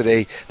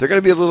yesterday. They're going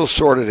to be a little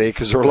sore today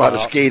because there were a lot of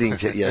skating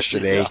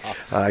yesterday.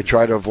 I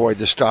try to avoid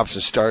the stops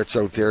and starts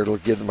out there. It'll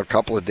give them a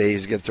couple of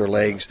days to get their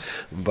legs.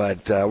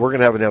 But we're going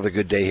to have another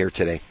good day here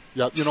today.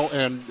 Yeah,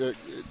 and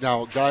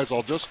now, guys,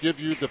 I'll just give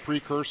you the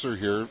precursor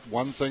here.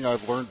 One thing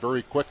I've learned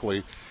very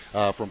quickly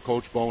from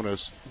Coach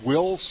Bowness,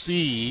 we'll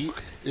see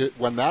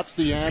when that's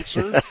the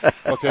answer,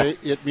 okay,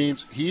 it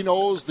means he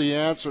knows the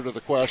answer to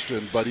the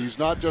question, but he's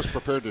not just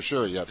prepared to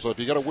share it yet. So if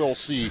you get a we'll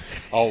see,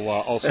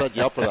 I'll set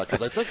you up for that,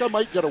 because I think I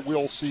might get a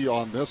we'll see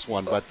on this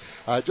one. But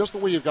just the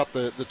way you've got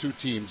the two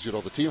teams,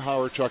 the team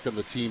Howard-Chuck and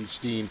the team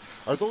Steen,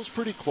 are those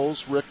pretty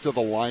close, Rick, to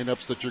the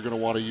lineups that you're going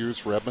to want to use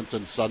for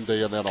Edmonton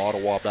Sunday and then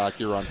Ottawa back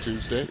here on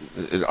Tuesday?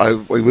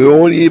 We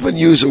won't even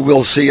use a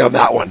we'll see on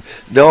that one.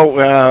 No,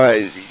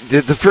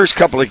 the first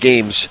couple of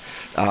games,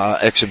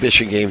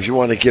 exhibition games, you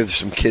want to give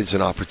some kids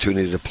an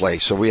opportunity to play.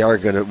 So we are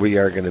going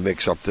to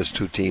mix up those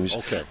two teams.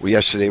 Okay.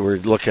 Yesterday we were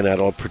looking at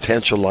a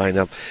potential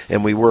lineup,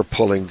 and we were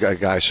pulling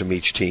guys from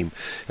each team.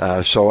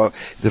 So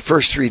the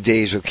first 3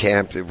 days of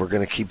camp, we're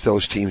going to keep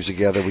those teams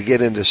together. We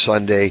get into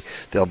Sunday,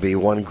 there'll be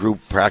one group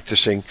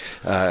practicing,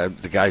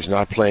 the guys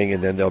not playing,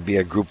 and then there'll be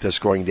a group that's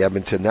going to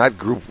Edmonton. That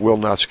group will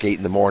not skate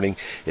in the morning.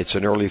 It's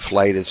an early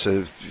flight. It's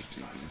an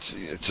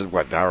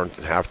hour and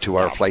a half, 2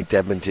 hour flight to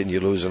Edmonton. You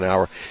lose an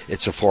hour.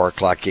 It's a 4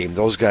 o'clock game.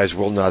 Those guys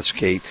will not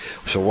skate.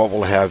 So what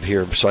we'll have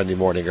here Sunday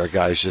morning are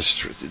guys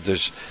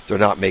they're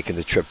not making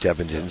the trip to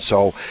Edmonton.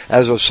 So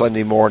as of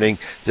Sunday morning,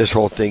 this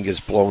whole thing gets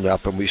blown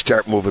up and we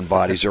start moving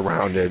bodies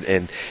around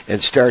and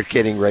start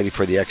getting ready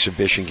for the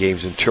exhibition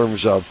games in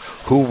terms of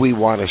who we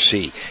want to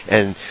see.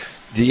 And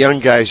the young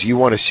guys, you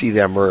want to see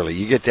them early.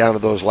 You get down to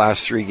those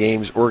last 3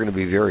 games, we're going to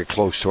be very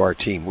close to our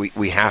team.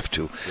 We have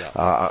to.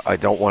 Yeah. I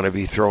don't want to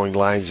be throwing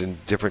lines in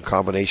different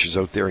combinations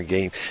out there in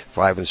game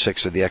 5 and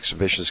 6 of the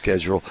exhibition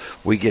schedule.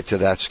 We get to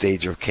that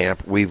stage of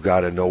camp, we've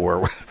got to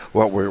know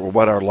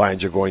what our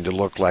lines are going to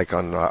look like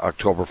on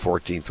October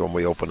 14th when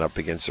we open up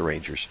against the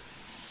Rangers.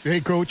 Hey,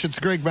 Coach, it's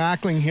Greg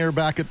Mackling here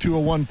back at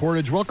 201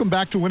 Portage. Welcome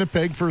back to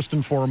Winnipeg, first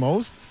and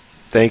foremost.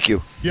 Thank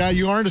you. Yeah,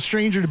 you aren't a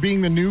stranger to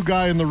being the new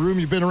guy in the room.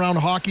 You've been around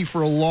hockey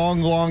for a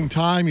long, long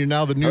time. You're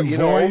now the new voice.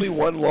 Only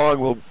one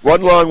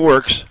long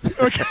works.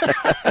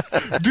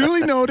 Okay.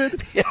 Duly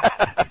noted. Yeah.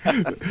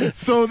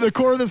 So the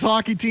core of this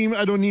hockey team,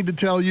 I don't need to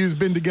tell you, has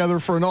been together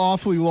for an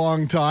awfully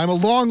long time. A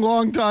long,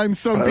 long time,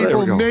 some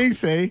people may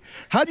say.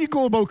 How do you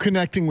go about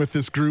connecting with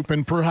this group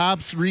and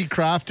perhaps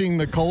recrafting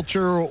the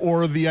culture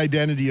or the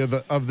identity of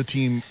the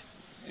team?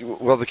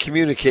 Well, the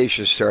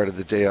communication started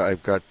the day I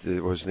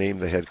was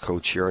named the head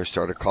coach here. I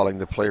started calling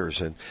the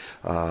players, and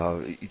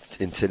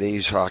in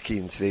today's hockey,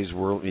 in today's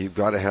world, you've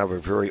got to have a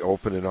very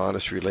open and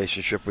honest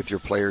relationship with your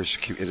players.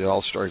 It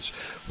all starts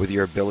with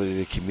your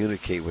ability to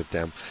communicate with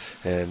them,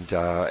 and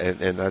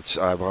that's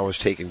I've always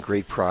taken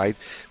great pride,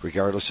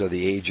 regardless of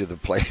the age of the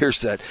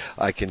players, that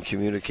I can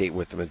communicate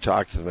with them and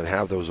talk to them and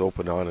have those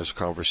open, honest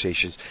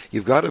conversations.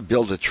 You've got to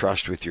build a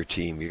trust with your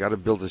team. You've got to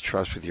build a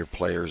trust with your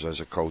players as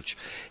a coach,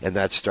 and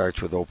that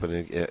starts with open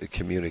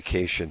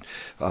communication.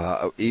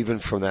 Even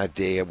from that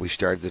day, we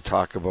started to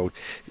talk about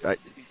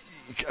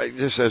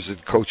just as a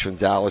coach from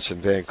Dallas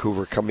and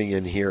Vancouver coming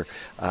in here,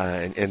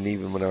 and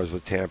even when I was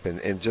with Tampa,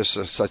 and just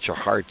such a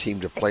hard team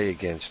to play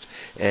against.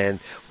 And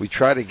we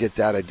try to get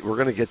that. We're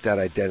going to get that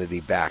identity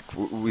back.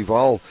 We've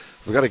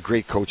got a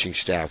great coaching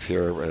staff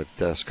here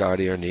at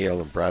Scotty O'Neill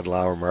and Brad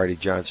Lauer, Marty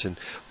Johnson,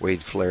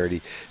 Wade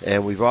Flaherty,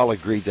 and we've all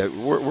agreed that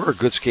we're a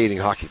good skating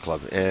hockey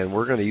club, and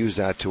we're going to use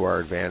that to our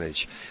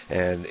advantage.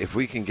 And if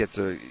we can get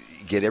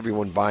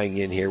everyone buying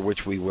in here,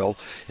 which we will,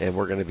 and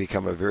we're going to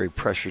become a very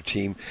pressure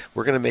team.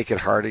 We're going to make it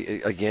hard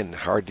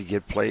to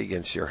get play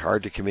against here,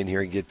 hard to come in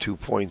here and get 2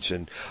 points,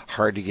 and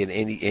hard to get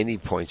any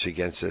points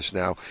against us.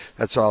 Now,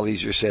 that's all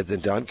easier said than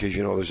done, because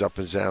there's up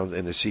and downs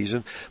in the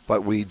season,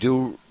 but we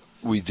do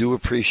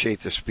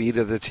appreciate the speed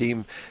of the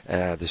team,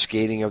 the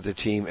skating of the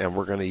team, and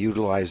we're going to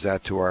utilize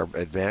that to our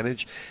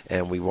advantage.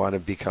 And we want to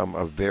become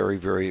a very,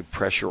 very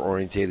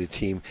pressure-oriented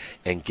team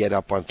and get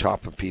up on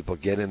top of people,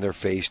 get in their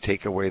face,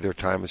 take away their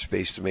time and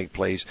space to make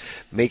plays,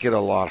 make it a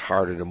lot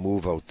harder to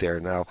move out there.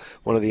 Now,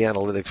 one of the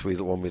analytics,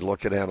 when we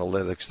look at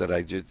analytics that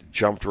I just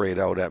jumped right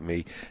out at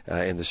me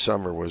in the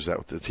summer, was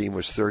that the team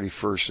was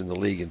 31st in the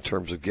league in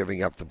terms of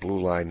giving up the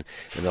blue line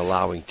and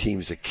allowing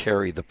teams to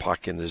carry the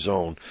puck in the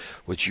zone,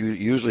 which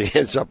usually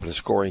ends up in a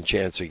scoring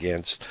chance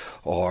against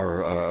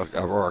or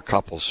a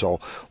couple. So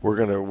we're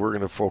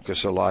gonna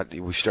focus a lot.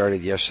 We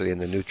started yesterday in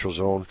the neutral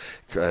zone,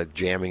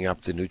 jamming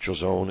up the neutral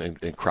zone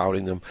and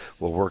crowding them.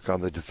 We'll work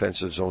on the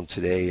defensive zone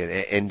today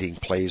and ending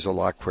plays a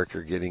lot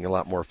quicker, getting a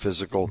lot more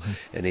physical,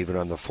 and even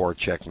on the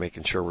forecheck,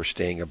 making sure we're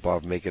staying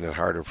above, making it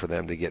harder for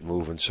them to get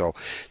moving. So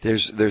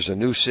there's a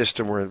new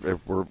system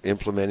we're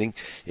implementing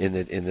in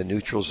the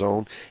neutral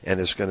zone, and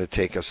it's going to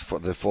take us for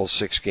the full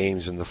 6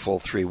 games and the full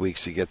 3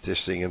 weeks to get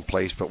this thing in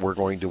place. But we're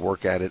going to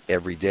work at it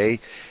every day,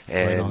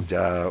 and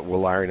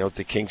we'll iron out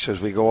the kinks as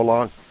we go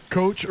along.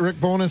 Coach Rick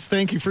Bowness,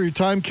 thank you for your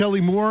time. Kelly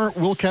Moore,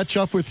 we'll catch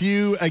up with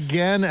you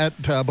again at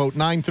about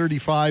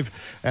 9:35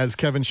 as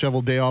Kevin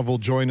Cheveldayoff will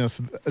join us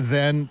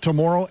then.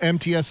 Tomorrow,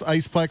 MTS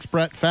Iceplex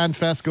Brett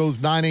FanFest goes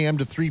 9 a.m.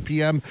 to 3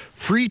 p.m.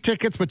 Free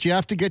tickets, but you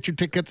have to get your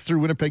tickets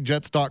through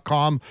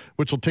winnipegjets.com,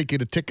 which will take you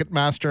to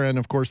Ticketmaster. And,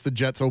 of course, the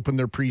Jets open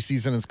their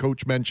preseason, as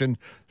Coach mentioned,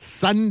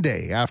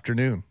 Sunday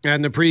afternoon.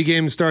 And the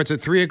pregame starts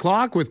at 3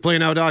 o'clock with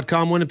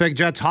PlayNow.com. Winnipeg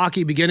Jets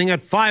hockey beginning at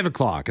 5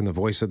 o'clock. And the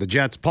voice of the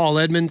Jets, Paul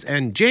Edmonds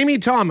and Jamie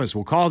Thomas,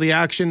 will call the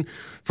action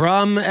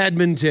from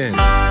Edmonton.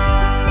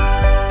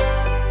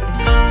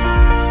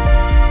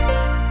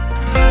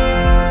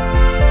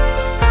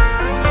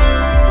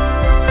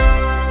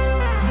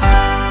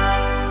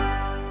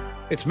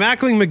 It's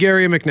Mackling,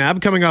 McGarry, and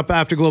McNabb coming up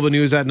after Global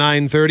News at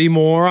 9:30.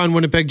 More on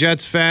Winnipeg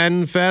Jets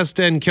FanFest,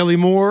 and Kelly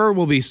Moore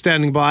will be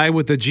standing by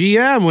with the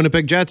GM,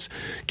 Winnipeg Jets,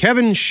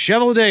 Kevin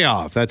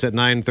Cheveldayoff. That's at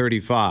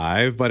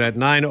 9:35. But at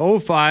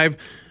 9:05,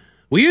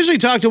 we usually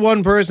talk to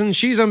one person.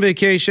 She's on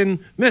vacation.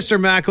 Mr.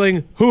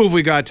 Mackling, who have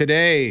we got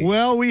today?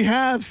 Well, we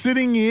have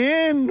sitting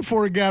in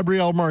for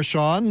Gabrielle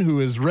Marchand, who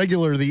is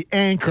regular the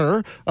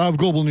anchor of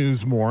Global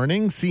News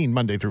Morning, seen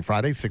Monday through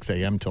Friday, 6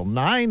 a.m. till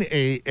 9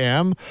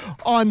 a.m.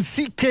 on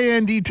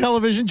CKND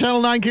Television,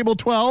 Channel 9, Cable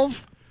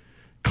 12.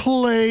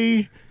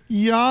 Clay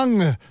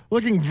Young,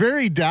 looking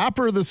very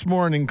dapper this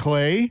morning,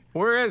 Clay.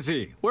 Where is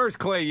he? Where's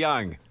Clay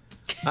Young?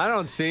 I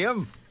don't see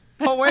him.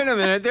 Oh, wait a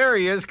minute. There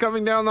he is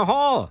coming down the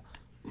hall.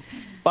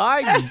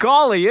 By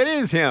golly, it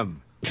is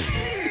him.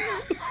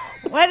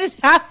 What is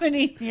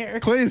happening here?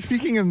 Clay is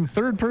speaking in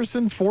third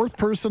person, fourth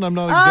person. I'm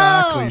not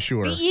exactly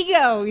sure. The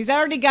ego. He's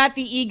already got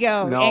the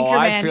ego. No,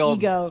 Anchorman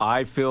ego.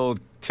 I feel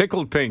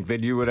tickled pink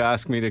that you would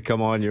ask me to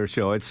come on your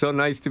show. It's so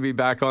nice to be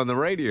back on the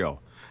radio.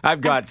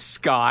 I've got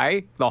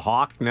Sky, the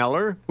Hawk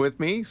Neller,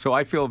 with me, so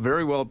I feel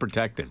very well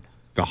protected.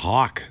 The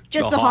Hawk.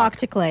 Just the Hawk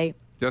to Clay.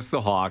 Just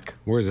the Hawk.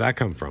 Where does that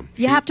come from?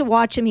 You have to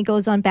watch him. He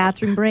goes on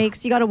bathroom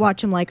breaks. You got to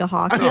watch him like a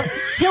hawk.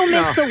 He'll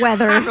miss the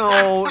weather.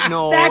 No.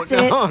 That's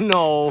it.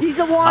 No. He's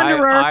a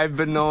wanderer. I've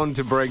been known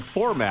to break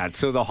format.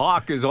 So the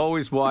Hawk is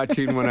always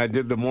watching when I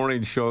did the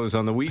morning shows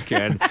on the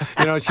weekend.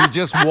 She's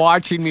just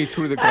watching me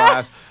through the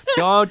glass.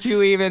 Don't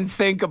you even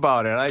think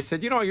about it. I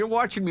said, you're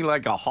watching me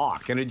like a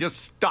hawk. And it just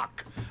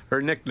stuck,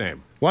 her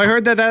nickname. Well, I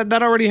heard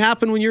that already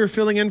happened when you were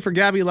filling in for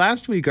Gabby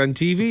last week on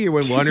TV. You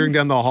went wandering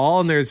down the hall,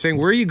 and they're saying,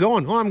 where are you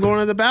going? Oh, I'm going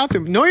to the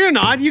bathroom. No, you're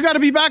not. You got to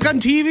be back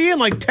on TV in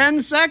like 10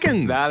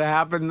 seconds. That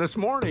happened this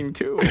morning,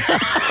 too.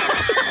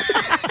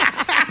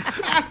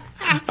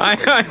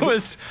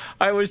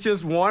 I was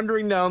just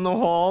wandering down the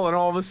hall, and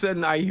all of a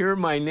sudden I hear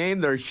my name.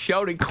 They're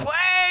shouting,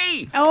 Clay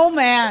Gabby! Oh,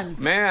 man.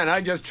 Man,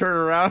 I just turned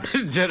around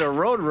and did a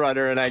road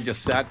runner, and I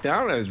just sat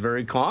down. I was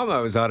very calm. I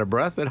was out of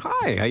breath, but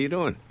hi, how you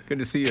doing? Good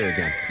to see you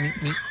again.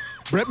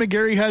 Brett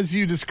McGarry has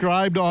you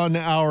described on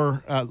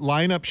our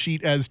lineup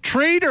sheet as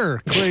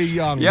traitor Clay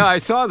Young. Yeah, I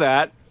saw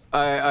that.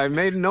 I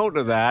made a note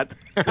of that.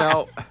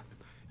 Now,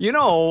 you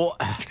know,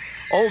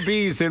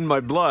 OB's in my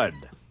blood.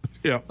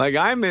 Yeah. Like,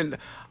 I'm in...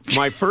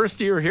 My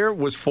first year here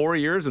was 4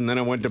 years, and then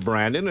I went to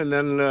Brandon, and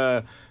then,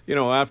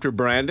 after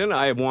Brandon,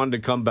 I wanted to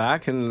come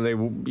back,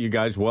 and you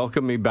guys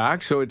welcomed me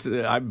back, so it's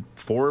I'm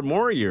 4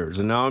 more years,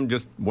 and now I'm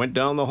just went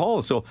down the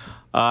hall. So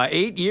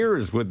 8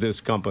 years with this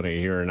company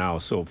here now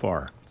so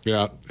far.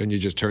 Yeah, and you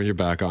just turned your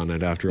back on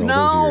it after all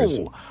those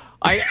years.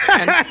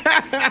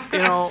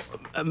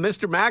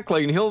 Mr.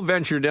 Macklin, he'll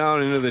venture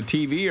down into the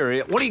TV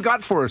area. What do you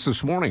got for us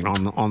this morning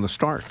on the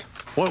start?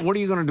 What are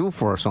you going to do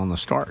for us on the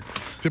start?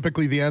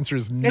 Typically, the answer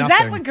is nothing. Is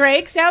that what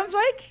Greg sounds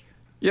like?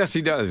 Yes,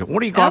 he does.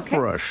 What do you got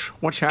for us?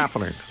 What's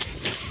happening?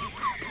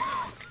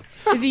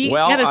 Is he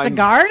got a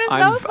cigar in his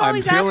mouth while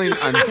he's asking?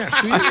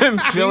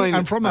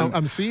 I'm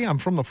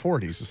from the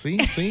 40s. See,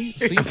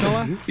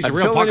 fella? He's a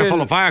real pocket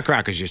full of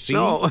firecrackers, you see?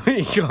 No,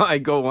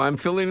 I'm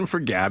filling in for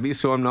Gabby,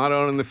 so I'm not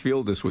out in the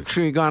field this week.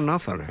 So you got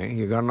nothing, eh?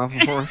 You got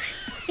nothing for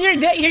us? You're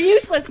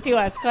useless to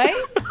us, Clay.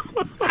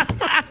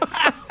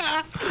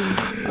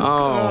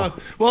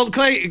 Well,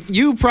 Clay,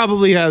 you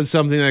probably have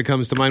something that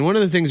comes to mind. One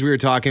of the things we were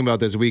talking about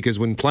this week is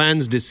when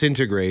plans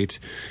disintegrate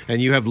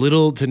and you have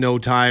little to no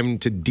time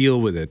to deal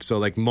with it. So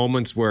like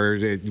moments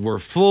where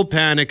full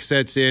panic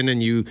sets in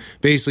and you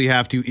basically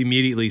have to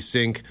immediately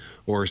sink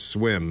or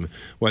swim,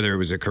 whether it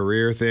was a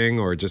career thing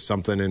or just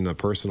something in the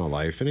personal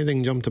life.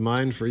 Anything jump to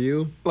mind for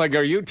you? Like,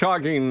 are you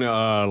talking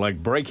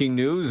like breaking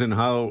news and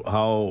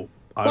how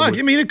I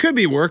mean, it could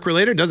be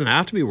work-related. It doesn't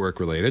have to be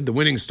work-related. The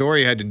winning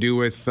story had to do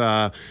with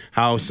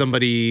how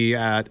somebody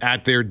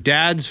at their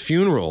dad's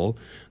funeral,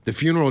 the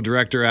funeral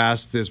director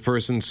asked this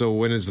person, so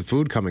when is the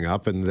food coming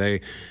up? And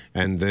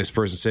this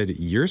person said,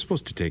 you're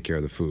supposed to take care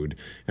of the food.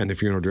 And the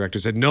funeral director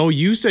said, no,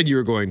 you said you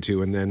were going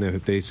to. And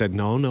then they said,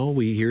 no,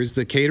 here's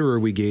the caterer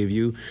we gave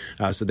you.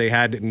 So they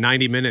had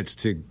 90 minutes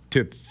to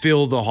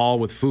fill the hall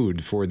with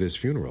food for this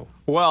funeral.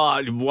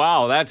 Well,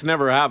 wow, that's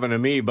never happened to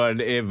me.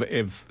 But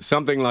if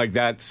something like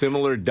that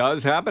similar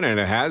does happen, and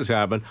it has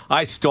happened,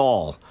 I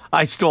stall.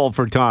 I stall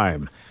for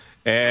time.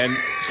 And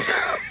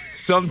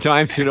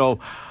sometimes,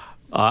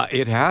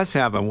 it has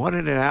happened. What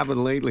did it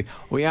happen lately?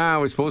 Well, yeah, I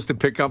was supposed to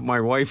pick up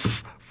my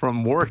wife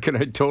from work, and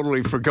I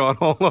totally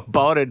forgot all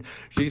about it.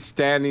 She's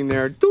standing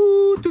there.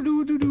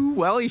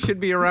 Well, he should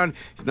be around.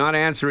 He's not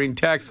answering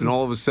texts, and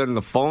all of a sudden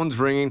the phone's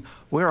ringing.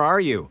 Where are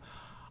you?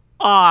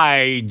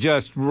 I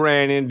just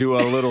ran into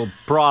a little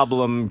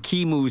problem.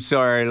 Kimus,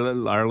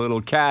 our little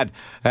cat,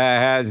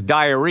 has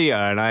diarrhea,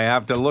 and I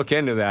have to look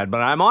into that. But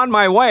I'm on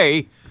my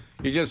way.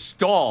 You just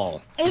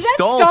stall. Is that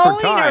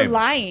stalling or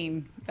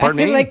lying? Pardon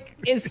me? Like,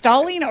 is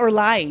stalling or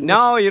lying?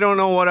 No, you don't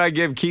know what I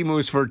give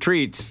Kimus for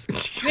treats.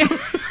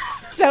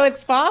 So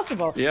it's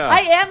possible. Yeah. I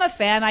am a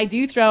fan. I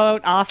do throw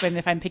out often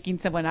if I'm picking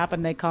someone up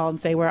and they call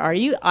and say, where are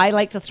you? I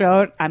like to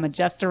throw out, I'm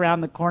just around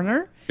the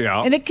corner.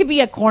 Yeah. And it could be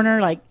a corner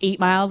like 8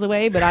 miles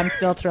away, but I'm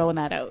still throwing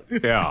that out.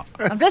 Yeah.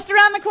 I'm just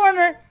around the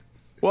corner.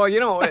 Well, it's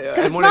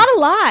not a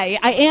lie.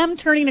 I am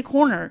turning a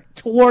corner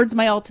towards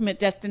my ultimate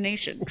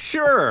destination.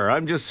 Sure.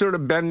 I'm just sort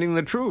of bending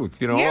the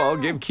truth. Yeah. I'll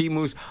give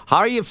Kimus, how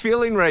are you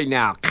feeling right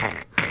now?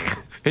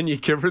 And you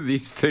give her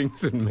these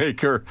things and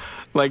make her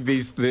like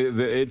these.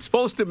 It's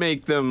supposed to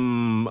make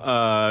them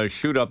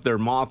shoot up their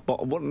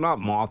mothballs. Well, not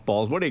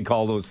mothballs. What do you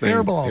call those things?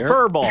 Hairballs.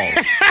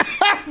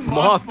 Furballs.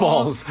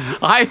 Mothballs.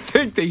 I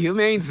think the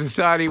Humane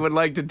Society would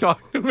like to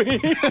talk to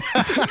me.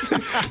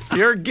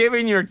 You're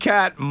giving your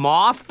cat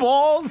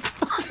mothballs?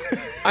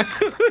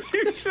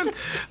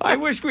 I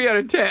wish we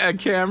had a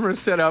camera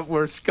set up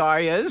where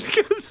Sky is,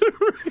 because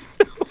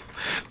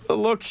the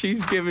look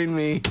she's giving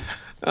me.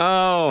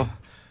 Oh.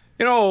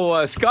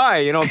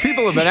 Sky,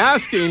 people have been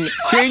asking,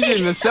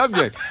 changing the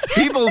subject.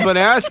 People have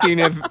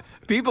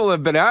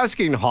been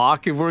asking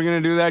Hawk if we're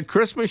going to do that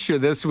Christmas show.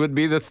 This would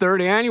be the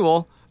 3rd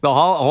annual, the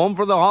Home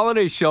for the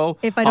Holiday show.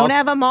 If I don't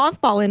have a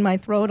mothball in my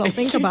throat, I'll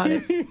think about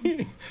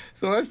it.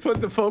 So let's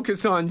put the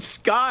focus on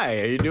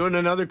Sky. Are you doing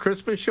another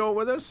Christmas show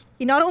with us?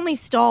 He not only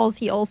stalls,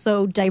 he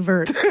also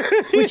diverts,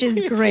 which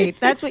is great.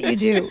 That's what you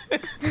do.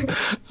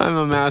 I'm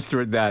a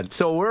master at that.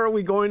 So where are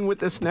we going with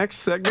this next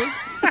segment?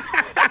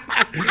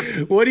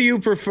 What do you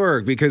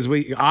prefer? Because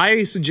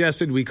I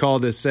suggested we call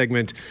this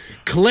segment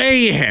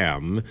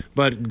CLAYHEM,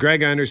 but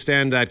Greg, I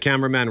understand that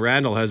cameraman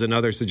Randall has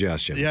another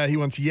suggestion. Yeah, he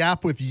wants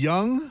Yap with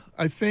Young,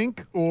 I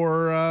think,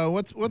 or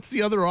what's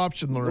the other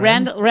option,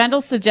 Lorraine?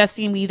 Randall's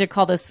suggesting we either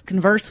call this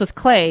Converse with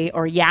Clay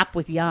or Yap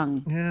with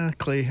Young. Yeah,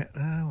 Clay.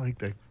 I like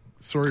that.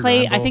 Sorry,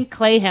 Clay. Randall. I think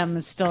CLAYHEM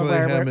is still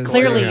where we're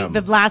clearly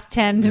the last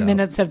 10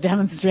 minutes have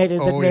demonstrated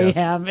that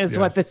Mayhem is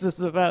what this is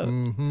about.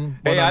 Mm-hmm.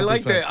 Hey, I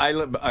like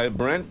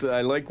Brent.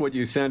 I like what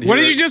you said here. What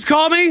did you just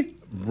call me?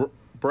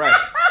 Brett.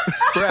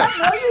 No,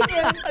 you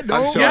didn't.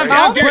 I'm sorry.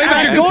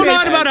 After going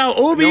on about how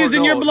Obi is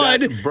in your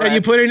blood Brett, and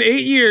you put in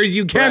 8 years,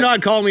 you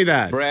cannot call me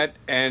that. Brett,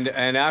 and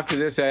after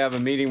this, I have a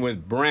meeting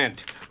with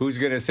Brent, who's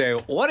going to say,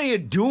 what are you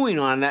doing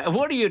on that?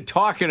 What are you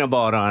talking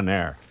about on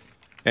there?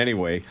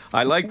 Anyway,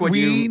 I like what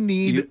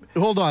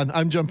Hold on,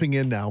 I'm jumping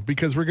in now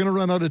because we're going to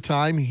run out of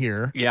time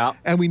here. Yeah.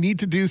 And we need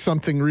to do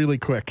something really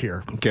quick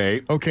here.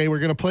 Okay. Okay, we're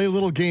going to play a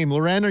little game.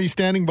 Loren, are you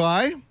standing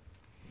by?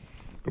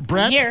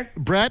 Brett, here.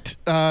 Brett,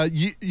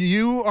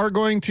 you are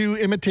going to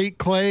imitate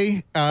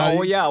Clay.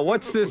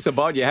 What's this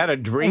about? You had a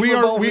dream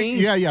about me?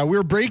 Yeah.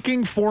 We're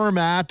breaking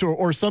format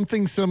or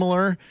something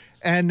similar,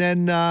 and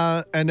then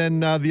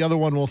the other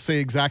one will say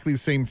exactly the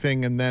same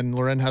thing, and then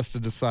Loren has to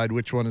decide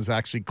which one is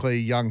actually Clay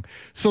Young.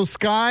 So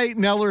Sky,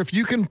 Neller, if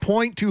you can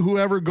point to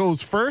whoever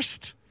goes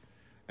first,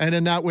 and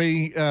in that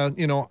way, I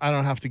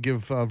don't have to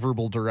give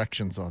verbal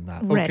directions on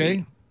that.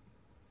 Ready.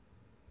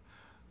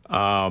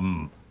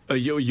 Okay.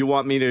 You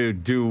want me to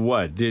do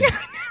what?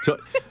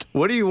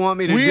 What do you want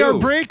me to do? We are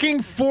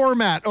breaking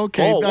format.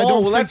 Okay. I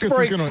don't think this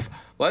is gonna...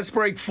 Let's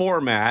break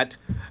format,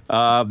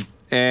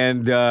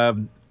 and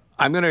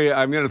I'm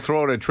gonna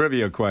throw out a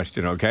trivia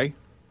question. Okay.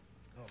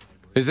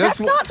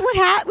 That's not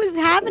what was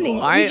happening.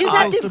 You just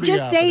have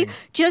to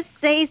just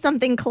say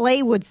something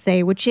Clay would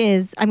say, which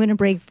is, I'm going to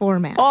break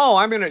format. Oh,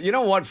 I'm gonna. You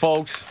know what,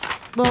 folks?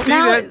 Well, see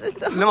now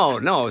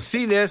that? No.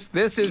 See this?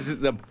 This is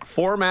the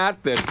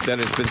format that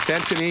has been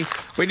sent to me.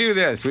 We do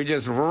this. We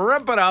just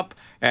rip it up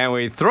and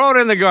we throw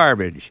it in the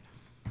garbage.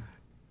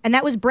 And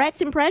that was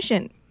Brett's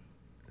impression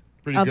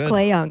of good.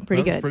 Clay Young.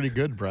 Pretty That was good. pretty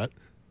good, Brett.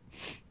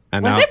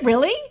 And Was now, it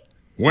really?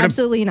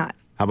 Absolutely not.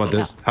 How about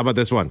this? How about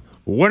this one?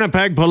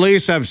 Winnipeg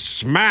police have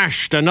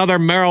smashed another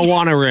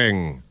marijuana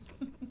ring.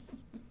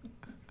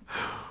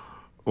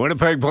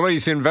 Winnipeg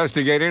police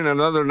investigating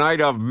another night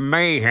of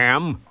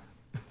mayhem.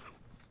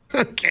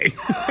 Okay.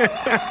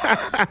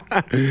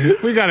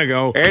 We gotta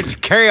go. It's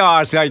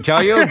chaos, I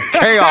tell you.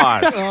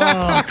 Chaos.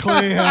 Oh,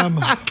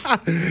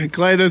 Clayhem.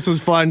 Clay, this was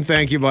fun.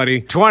 Thank you,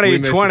 buddy.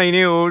 2020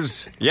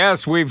 news.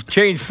 Yes, we've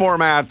changed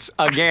formats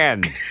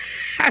again.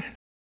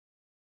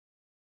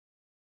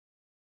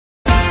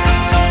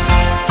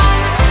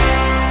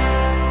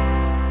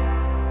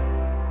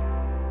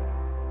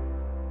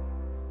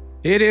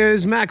 It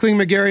is Mackling,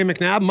 McGarry,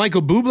 McNabb.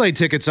 Michael Bublé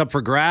tickets up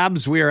for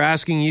grabs. We are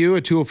asking you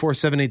at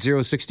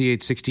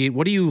 204-780-6868,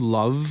 what do you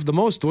love the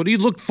most? What do you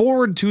look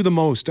forward to the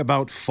most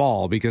about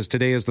fall? Because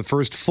today is the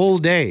first full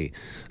day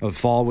of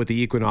fall with the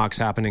equinox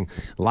happening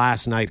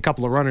last night. A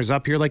couple of runners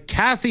up here like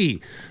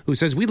Kathy, who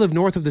says, we live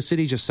north of the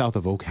city just south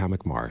of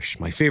Oakhammock Marsh.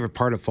 My favorite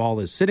part of fall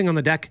is sitting on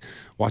the deck,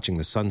 watching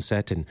the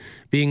sunset and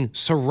being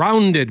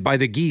surrounded by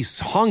the geese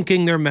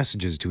honking their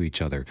messages to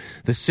each other.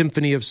 The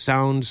symphony of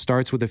sound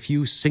starts with a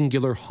few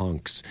singular honks.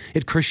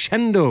 It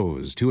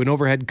crescendos to an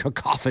overhead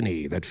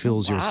cacophony that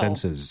fills your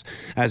senses.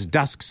 As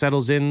dusk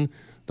settles in,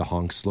 the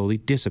honks slowly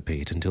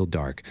dissipate until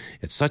dark.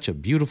 It's such a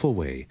beautiful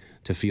way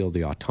to feel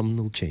the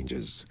autumnal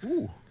changes.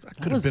 Ooh, that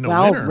could That have was been a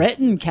well winner.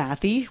 written,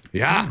 Kathy.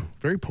 Yeah.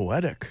 Very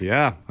poetic.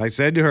 Yeah. I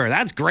said to her,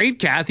 that's great,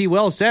 Kathy.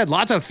 Well said.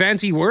 Lots of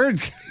fancy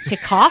words.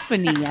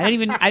 Cacophony. I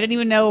didn't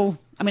even know.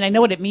 I mean, I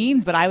know what it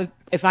means, but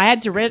if I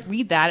had to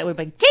read that, it would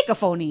have been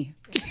cacophony.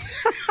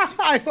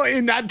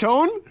 In that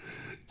tone?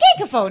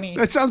 Cacophony.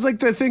 That sounds like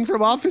the thing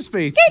from Office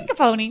Space.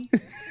 Cacophony.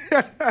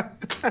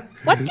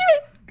 What's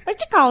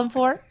you calling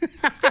for?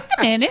 Just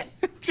a minute.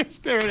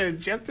 There it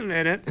is. Just a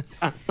minute.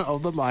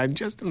 Hold the line.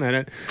 Just a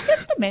minute.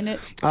 Just a minute.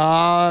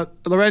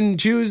 Loren,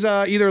 choose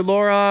either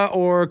Laura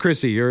or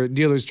Chrissy, your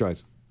dealer's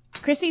choice.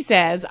 Chrissy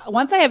says,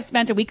 once I have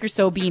spent a week or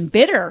so being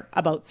bitter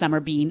about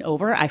summer being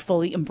over, I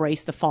fully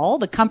embrace the fall,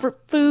 the comfort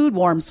food,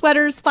 warm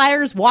sweaters,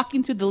 fires,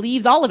 walking through the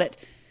leaves, all of it.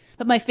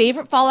 But my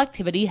favorite fall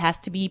activity has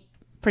to be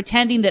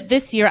pretending that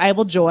this year I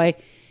will joy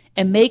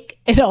and make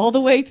it all the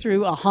way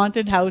through a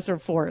haunted house or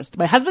forest.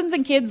 My husbands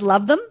and kids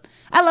love them.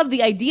 I love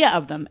the idea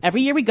of them.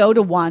 Every year we go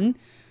to one,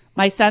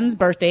 my son's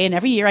birthday, and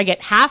every year I get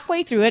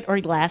halfway through it or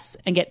less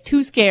and get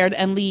too scared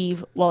and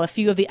leave while a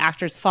few of the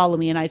actors follow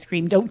me and I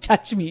scream, don't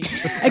touch me.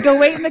 I go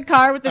wait in the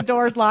car with the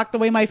doors locked the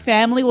way my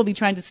family will be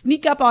trying to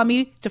sneak up on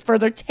me to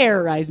further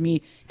terrorize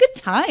me. Good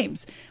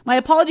times. My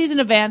apologies in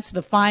advance to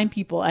the fine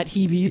people at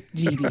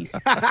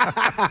Heebie-Jeebies.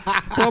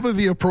 Probably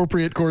the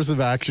appropriate course of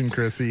action,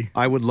 Chrissy.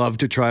 I would love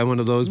to try one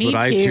of those, Me but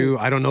I too.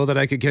 don't know that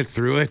I could get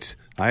through it.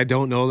 I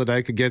don't know that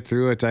I could get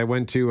through it. I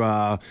went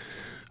to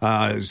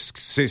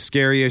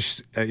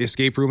scary-ish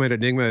escape room at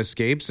Enigma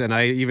Escapes, and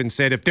I even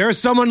said, if there's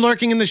someone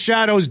lurking in the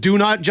shadows, do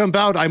not jump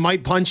out. I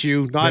might punch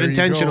you, not There you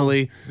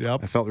intentionally. go.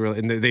 Yep. I felt really,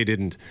 and they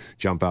didn't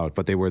jump out,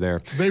 but they were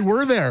there. They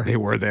were there. They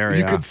were there,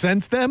 You yeah. could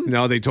sense them?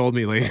 No, they told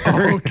me later.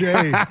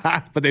 Okay.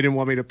 But they didn't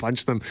want me to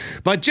punch them.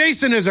 But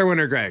Jason is our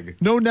winner, Greg.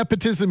 No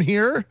nepotism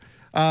here.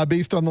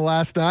 based on the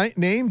last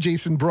name.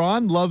 Jason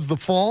Braun loves the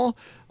fall,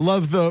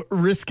 love the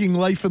risking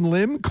life and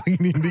limb,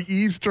 cleaning the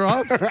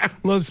eavesdrops,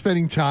 love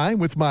spending time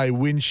with my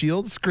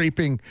windshield,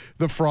 scraping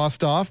the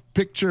frost off,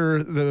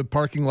 picture the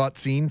parking lot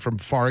scene from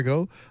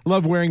Fargo,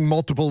 love wearing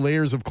multiple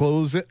layers of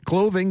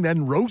clothing,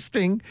 then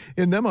roasting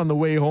in them on the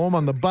way home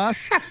on the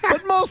bus.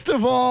 But most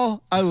of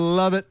all, I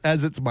love it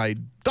as it's my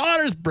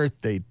daughter's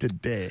birthday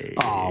today.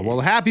 Oh,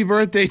 well, happy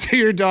birthday to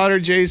your daughter,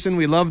 Jason.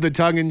 We love the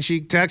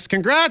tongue-in-cheek text.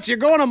 Congrats, you're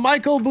going to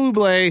Michael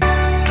Bublé.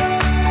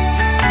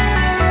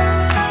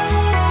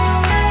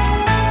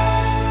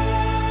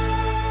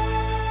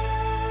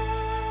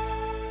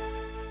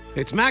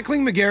 It's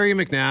Mackling, McGarry, and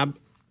McNabb. I'm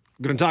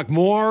going to talk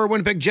more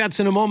Winnipeg Jets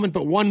in a moment,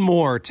 but one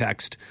more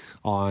text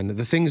on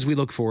the things we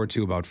look forward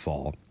to about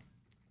fall.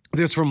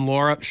 This from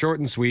Laura, short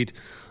and sweet.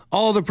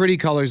 All the pretty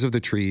colors of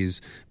the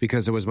trees,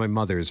 because it was my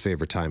mother's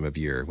favorite time of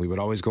year. We would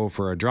always go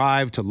for a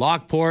drive to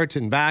Lockport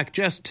and back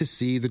just to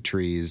see the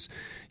trees.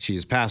 She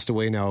has passed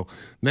away now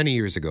many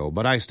years ago,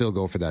 but I still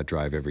go for that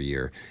drive every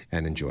year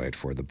and enjoy it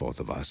for the both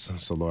of us.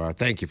 So, Laura,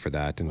 thank you for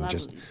that. And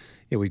Lovely.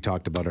 We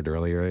talked about it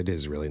earlier. It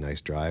is a really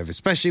nice drive,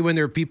 especially when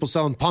there are people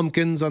selling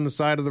pumpkins on the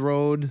side of the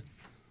road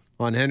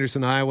on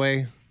Henderson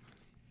Highway.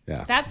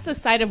 Yeah. That's the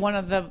site of one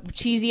of the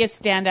cheesiest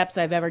stand-ups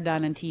I've ever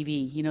done on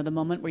TV. You know, the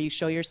moment where you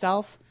show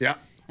yourself? Yeah.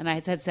 And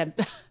I said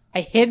I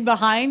hid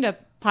behind a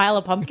pile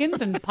of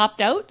pumpkins and popped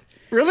out.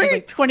 Really? I was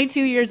like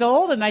 22 years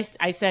old, and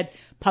I said,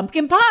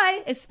 pumpkin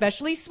pie,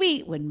 especially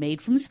sweet when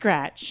made from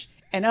scratch.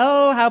 And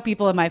oh, how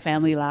people in my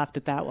family laughed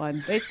at that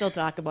one. They still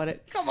talk about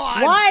it. Come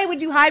on. Why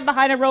would you hide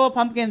behind a row of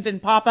pumpkins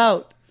and pop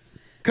out?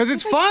 Because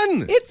it's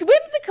fun. It's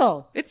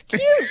whimsical. It's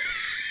cute.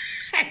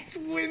 It's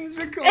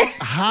whimsical.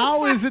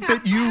 How is it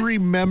that you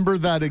remember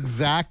that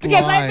exact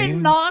Because line? I've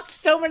been mocked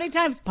so many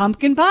times.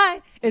 Pumpkin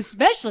pie,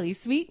 especially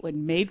sweet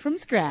when made from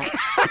scratch.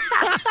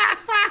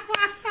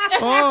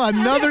 Oh,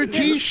 another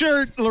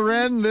T-shirt,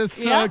 Loren.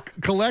 This Yeah.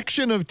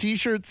 collection of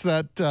T-shirts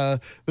that the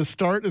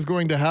Start is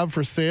going to have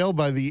for sale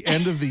by the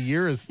end of the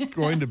year is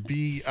going to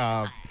be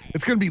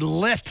it's going to be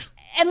lit.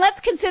 And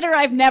let's consider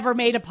I've never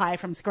made a pie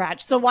from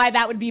scratch. So why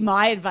that would be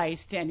my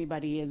advice to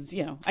anybody is,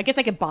 I guess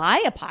I could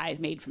buy a pie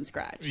made from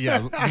scratch.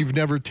 Yeah, you've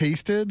never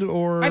tasted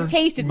or I've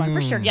tasted one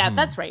for sure. Yeah,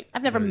 that's right.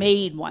 I've never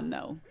made one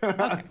though.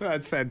 Okay.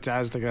 That's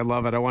fantastic. I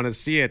love it. I want to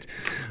see it.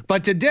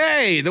 But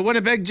today, the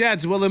Winnipeg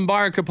Jets will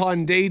embark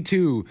upon day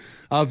 2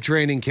 of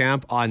training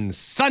camp on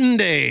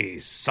Sunday.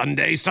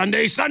 Sunday.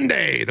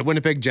 The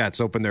Winnipeg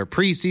Jets open their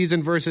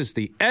preseason versus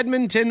the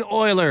Edmonton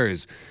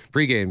Oilers.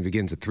 Pregame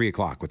begins at 3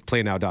 o'clock with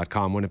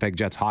PlayNow.com. Winnipeg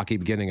Jets hockey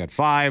beginning at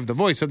 5. The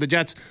voice of the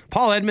Jets,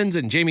 Paul Edmonds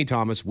and Jamie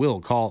Thomas, will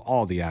call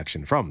all the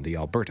action from the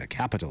Alberta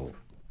capital.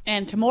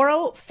 And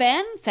tomorrow,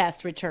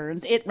 FanFest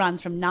returns. It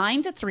runs from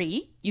 9 to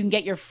 3. You can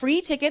get your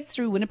free tickets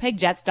through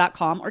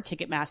winnipegjets.com or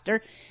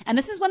Ticketmaster. And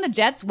this is when the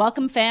Jets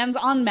welcome fans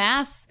en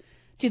masse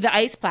to the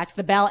Iceplex,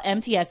 the Bell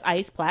MTS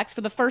Iceplex,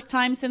 for the first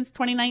time since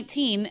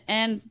 2019.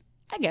 And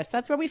I guess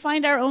that's where we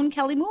find our own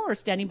Kelly Moore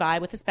standing by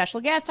with a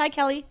special guest. Hi,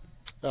 Kelly.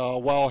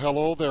 Well,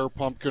 hello there,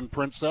 Pumpkin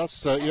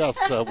Princess.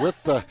 Yes,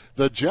 with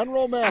the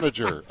general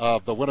manager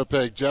of the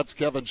Winnipeg Jets,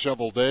 Kevin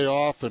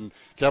Cheveldayoff. And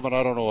Kevin,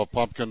 I don't know if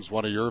pumpkin's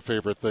one of your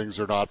favorite things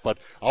or not, but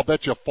I'll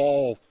bet you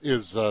fall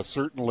is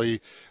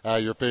certainly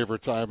your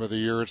favorite time of the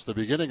year. It's the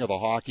beginning of the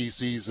hockey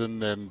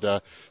season,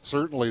 and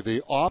certainly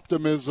the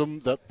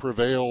optimism that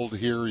prevailed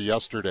here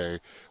yesterday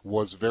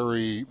was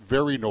very,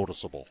 very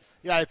noticeable.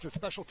 Yeah, it's a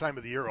special time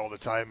of the year all the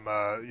time,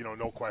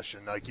 no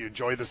question. Like, you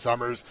enjoy the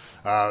summers,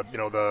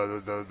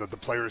 the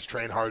players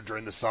train hard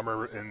during the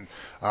summer, and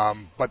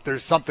but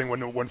there's something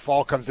when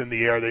fall comes in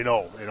the air, they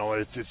know,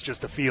 it's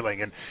just a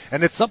feeling, and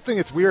it's something.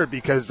 It's weird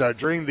because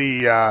during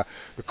the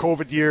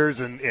COVID years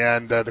and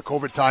the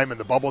COVID time and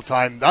the bubble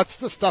time, that's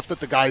the stuff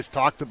that the guys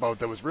talked about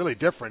that was really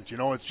different.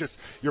 It's just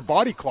your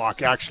body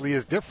clock actually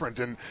is different,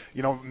 and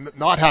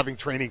not having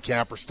training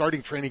camp or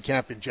starting training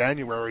camp in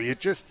January, it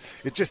just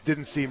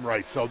didn't seem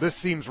right. So this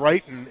seems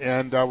right,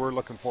 and we're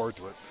looking forward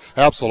to it.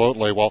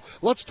 Absolutely. Well,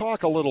 let's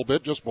talk a little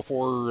bit just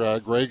before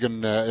Greg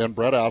and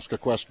Brett ask a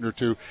question or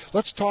two.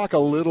 Let's talk a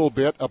little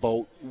bit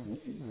about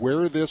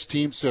where this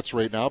team sits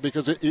right now,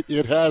 because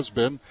it has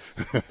been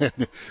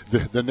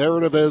the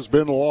narrative has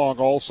been long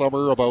all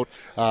summer about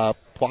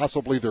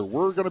possibly there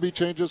were going to be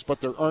changes, but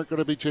there aren't going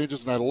to be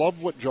changes. And I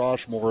love what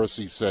Josh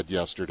Morrissey said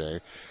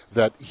yesterday,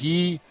 that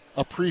he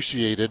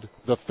appreciated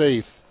the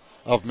faith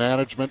of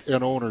management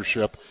and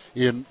ownership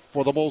in,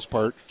 for the most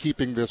part,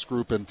 keeping this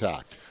group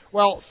intact.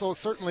 Well, so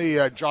certainly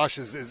Josh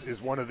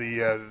is one of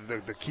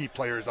the key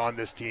players on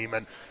this team,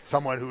 and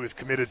someone who is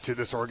committed to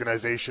this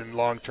organization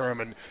long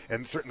term,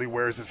 and certainly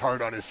wears his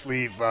heart on his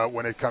sleeve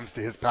when it comes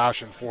to his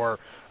passion for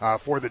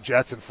the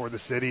Jets and for the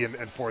city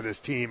and for this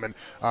team. And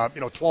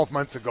 12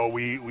 months ago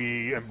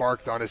we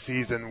embarked on a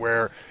season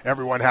where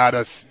everyone had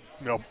us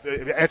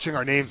etching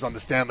our names on the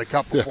Stanley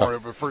Cup before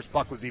the first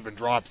puck was even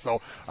dropped.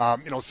 So,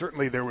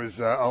 certainly there was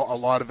a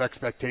lot of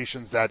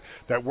expectations that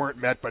weren't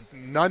met, but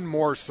none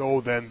more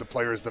so than the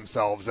players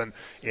themselves. And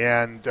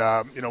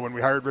when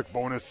we hired Rick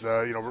Bowness,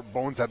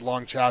 Bones had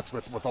long chats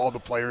with all the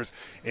players,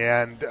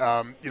 and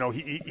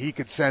he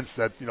could sense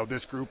that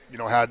this group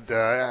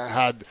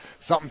had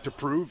something to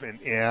prove,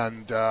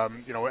 and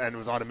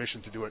was on a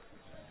mission to do it.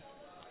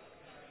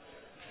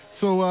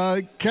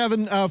 So,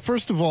 Kevin,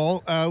 first of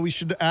all, we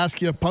should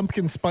ask you,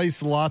 pumpkin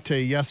spice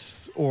latte,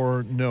 yes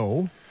or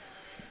no?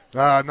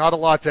 Not a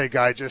latte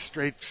guy, just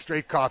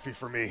straight coffee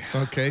for me.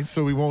 Okay,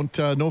 so we won't,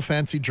 no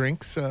fancy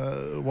drinks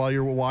while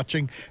you're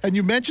watching. And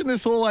you mentioned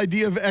this whole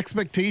idea of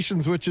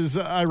expectations, which is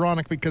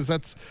ironic because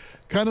that's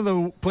kind of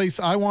the place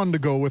I wanted to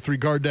go with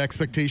regard to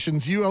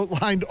expectations. You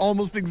outlined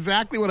almost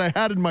exactly what I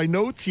had in my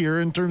notes here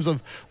in terms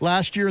of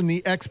last year and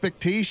the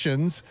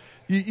expectations.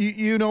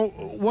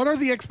 What are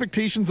the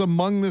expectations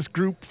among this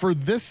group for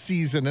this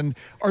season? And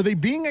are they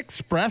being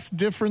expressed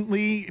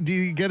differently? Do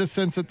you get a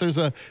sense that there's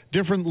a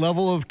different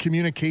level of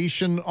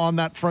communication on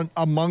that front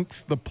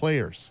amongst the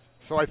players?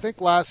 So I think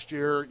last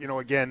year,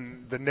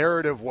 again, the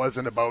narrative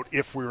wasn't about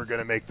if we were going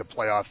to make the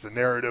playoffs. The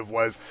narrative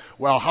was,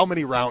 well, how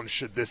many rounds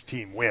should this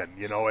team win?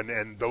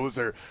 And those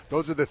are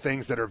the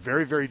things that are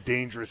very, very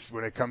dangerous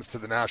when it comes to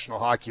the National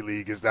Hockey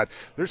League, is that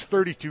there's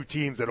 32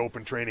 teams that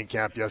opened training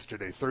camp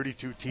yesterday.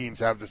 32 teams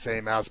have the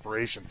same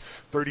aspirations.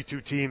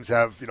 32 teams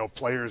have,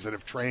 players that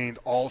have trained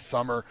all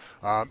summer,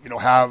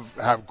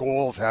 have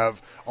goals,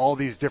 have all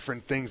these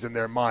different things in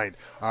their mind.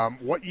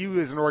 What you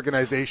as an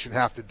organization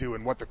have to do,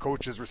 and what the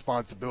coach's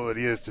responsibility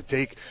is to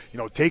take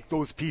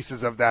those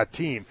pieces of that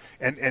team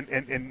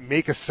and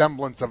make a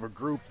semblance of a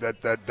group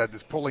that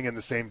is pulling in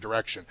the same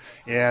direction.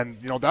 And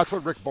that's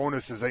what Rick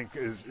Bowness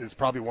is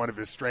probably one of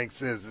his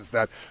strengths is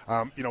that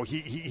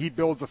he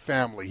builds a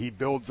family. He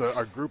builds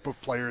a group of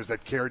players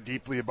that care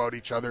deeply about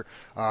each other,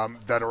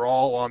 that are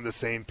all on the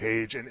same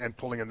page and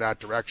pulling in that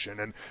direction.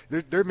 And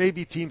there may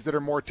be teams that are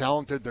more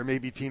talented, there may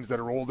be teams that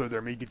are older,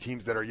 there may be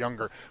teams that are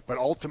younger, but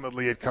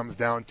ultimately it comes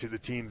down to the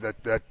team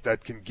that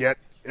can get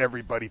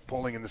everybody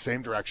pulling in the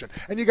same direction.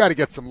 And you got to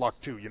get some luck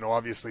too.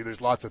 Obviously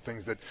there's lots of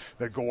things that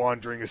go on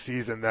during a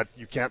season that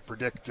you can't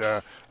predict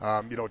to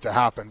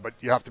happen, but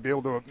you have to be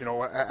able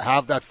to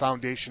have that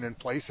foundation in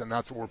place, and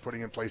that's what we're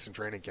putting in place in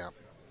training camp.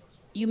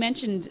 You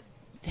mentioned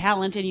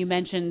talent and you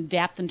mentioned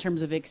depth in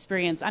terms of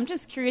experience. I'm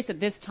just curious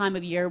at this time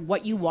of year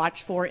what you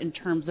watch for in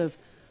terms of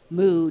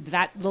mood,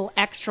 that little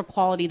extra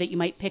quality that you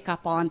might pick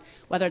up on,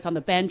 whether it's on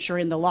the bench or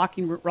in the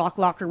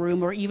locker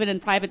room or even in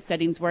private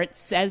settings, where it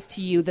says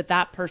to you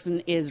that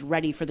person is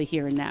ready for the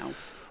here and now.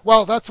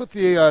 Well, that's what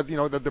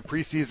the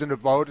preseason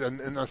about,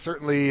 and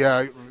certainly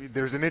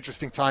there's an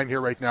interesting time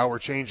here right now. We're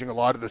changing a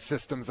lot of the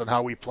systems and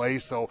how we play,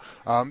 so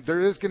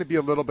there is going to be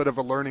a little bit of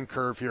a learning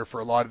curve here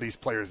for a lot of these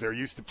players. They're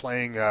used to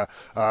playing a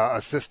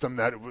system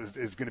that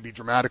is going to be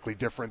dramatically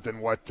different than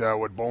what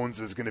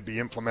Bones is going to be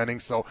implementing.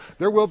 So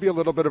there will be a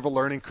little bit of a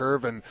learning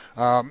curve, and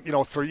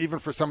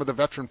for some of the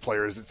veteran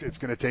players, it's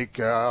going to take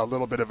a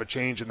little bit of a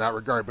change in that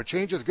regard. But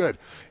change is good,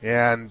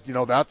 and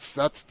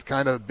that's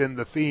kind of been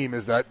the theme,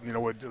 is that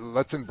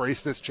let's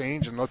embrace this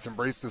change and let's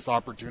embrace this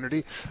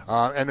opportunity.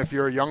 And if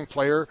you're a young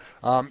player,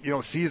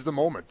 seize the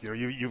moment.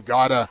 You've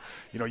got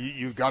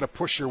to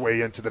push your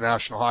way into the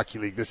National Hockey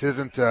League. This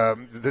isn't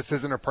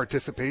a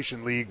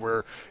participation league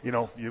where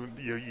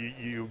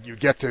you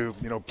get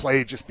to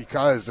play just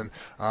because, and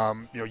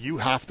you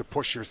have to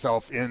push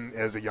yourself in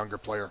as a younger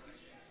player.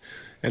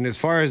 And as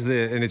far as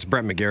and it's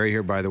Brett McGarry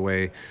here, by the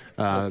way,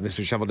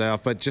 Mr.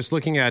 Cheveldayoff, but just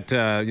looking at,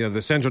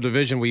 the Central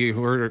Division, we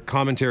heard a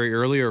commentary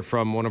earlier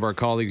from one of our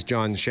colleagues,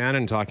 John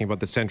Shannon, talking about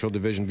the Central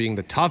Division being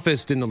the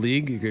toughest in the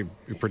league,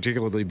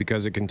 particularly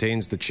because it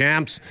contains the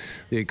champs,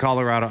 the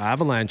Colorado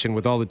Avalanche, and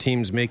with all the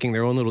teams making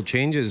their own little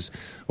changes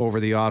over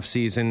the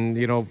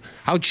offseason,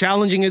 how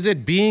challenging is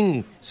it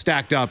being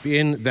stacked up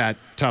in that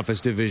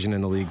toughest division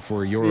in the league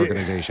for your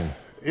organization?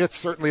 It's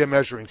certainly a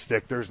measuring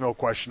stick. There's no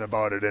question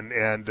about it,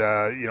 and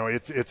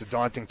it's a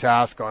daunting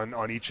task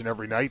on each and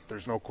every night.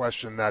 There's no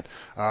question that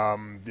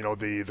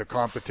the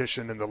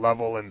competition and the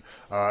level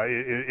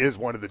is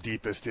one of the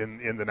deepest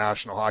in the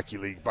National Hockey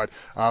League. But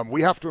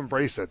we have to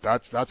embrace it.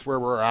 That's where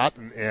we're at,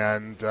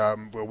 and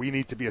we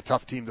need to be a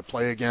tough team to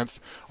play against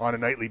on a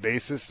nightly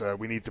basis.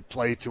 We need to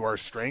play to our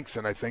strengths,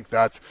 and I think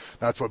that's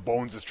what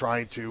Bones is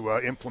trying to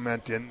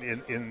implement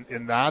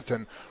in that.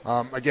 And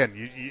again,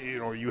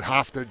 you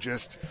have to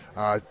just.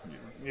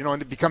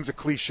 And it becomes a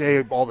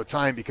cliche all the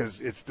time because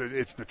it's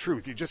the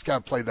truth. You just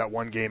got to play that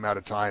one game at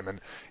a time,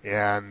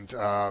 and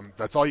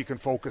that's all you can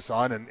focus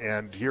on.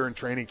 And here in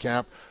training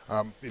camp,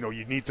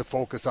 you need to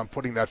focus on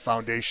putting that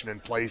foundation in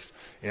place,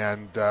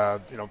 and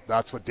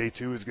that's what day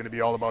 2 is going to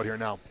be all about here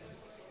now.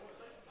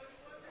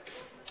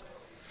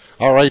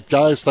 All right,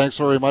 guys, thanks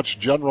very much.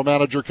 General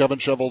Manager Kevin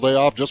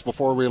Cheveldayoff, just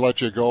before we let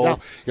you go,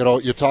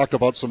 you talked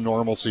about some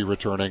normalcy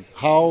returning.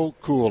 How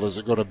cool is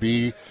it going to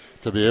be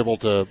to be able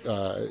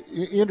to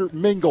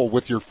intermingle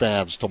with your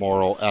fans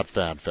tomorrow at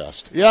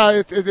FanFest. Yeah,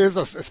 it is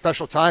a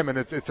special time, and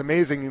it's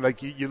amazing.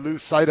 Like you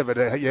lose sight of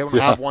it. You haven't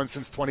had one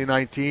since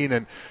 2019,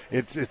 and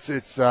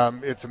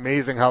it's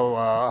amazing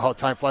how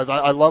time flies.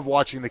 I love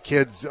watching the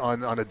kids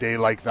on a day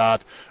like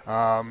that.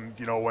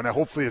 When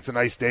hopefully it's a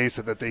nice day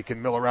so that they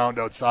can mill around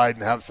outside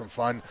and have some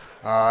fun,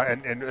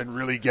 and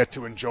really get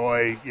to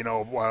enjoy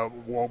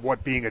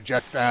what being a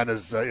Jet fan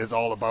is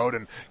all about,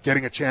 and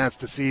getting a chance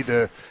to see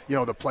the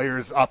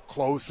players up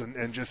close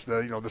and just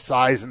the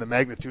size and the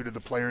magnitude of the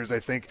players. I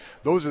think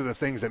those are the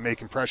things that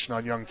make impression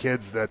on young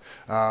kids that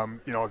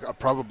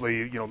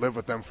probably live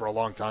with them for a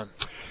long time.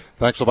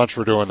 Thanks so much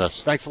for doing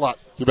this. Thanks a lot.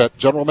 You bet.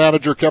 General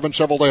Manager Kevin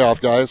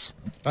Cheveldayoff, guys.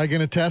 I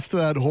can attest to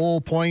that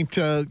whole point,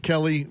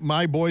 Kelly.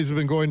 My boys have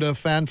been going to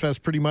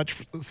FanFest pretty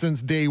much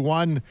since day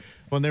one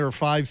when they were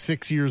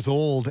 5-6 years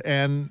old,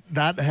 and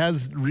that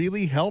has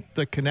really helped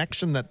the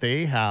connection that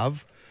they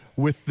have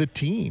with the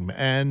team.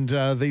 And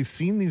they've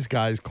seen these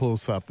guys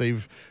close up.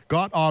 They've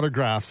got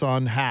autographs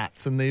on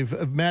hats, and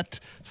they've met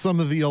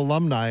some of the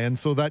alumni. And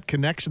so that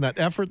connection, that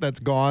effort that's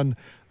gone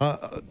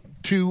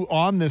to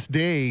on this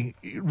day,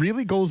 it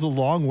really goes a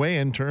long way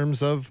in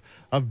terms of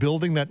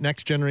building that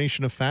next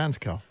generation of fans,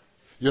 Kel.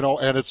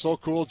 And it's so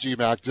cool,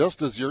 G-Mac,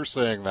 just as you're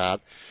saying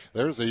that,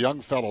 there's a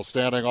young fellow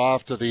standing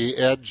off to the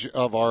edge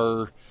of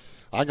our,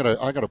 I'm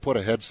gonna put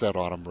a headset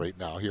on him right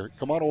now. Here,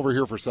 come on over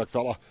here for a sec,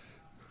 fella.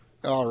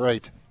 All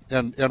right.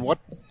 And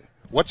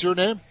what's your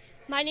name?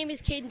 My name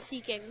is Caden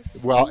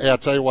Seekings. Well, I'll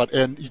tell you what,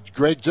 and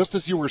Greg, just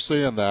as you were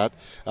saying that,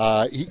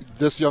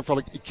 this young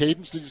fellow,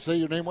 Cadence, did you say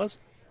your name was?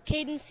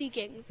 Caden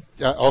Seekings.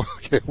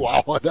 Okay,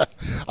 wow.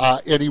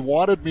 And he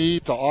wanted me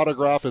to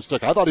autograph his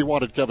stick. I thought he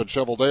wanted Kevin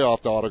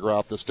Cheveldayoff to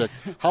autograph the stick.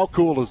 How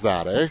cool is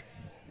that, eh?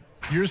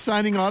 You're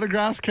signing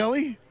autographs,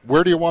 Kelly?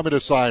 Where do you want me to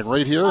sign?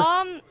 Right here?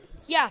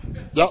 Yeah.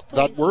 Yep,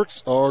 that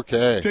works.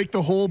 Okay. Take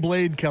the whole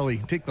blade, Kelly.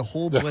 Take the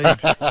whole blade.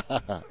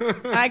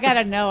 I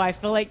gotta know. I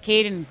feel like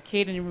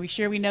Caden, are we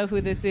sure we know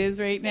who this is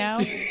right now?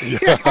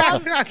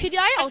 Could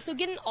I also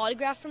get an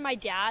autograph from my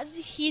dad?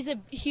 He's a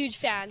huge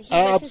fan. He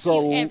listens to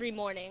you every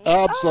morning.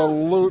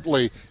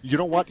 Absolutely. You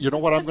know what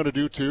I'm going to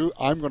do, too?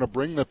 I'm going to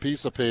bring the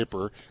piece of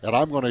paper, and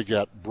I'm going to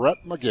get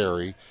Brett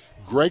McGarry,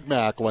 Greg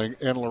Mackling,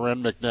 and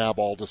Loren McNabb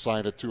all to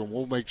sign it too, and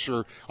we'll make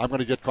sure. I'm going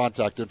to get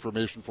contact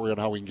information for you on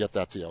how we can get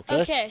that to you,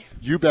 okay? Okay.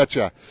 You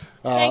betcha.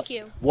 Thank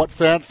you. What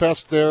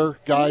FanFest there,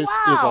 guys,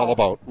 is all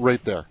about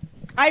right there.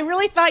 I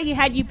really thought you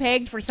had you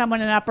pegged for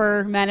someone in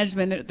upper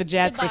management at the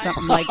Jets or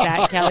something like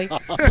that, Kelly.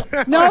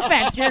 No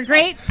offense, you're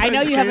great. I know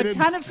you have a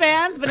ton of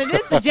fans, but it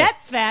is the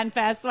Jets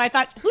FanFest, so I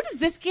thought, who does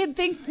this kid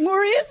think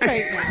Moore is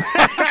right now?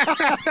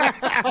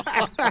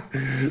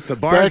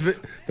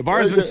 The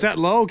bar's been set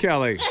low,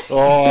 Kelly.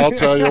 Oh, I'll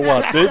tell you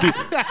what.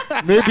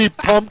 Maybe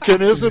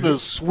pumpkin isn't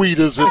as sweet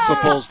as it's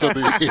supposed to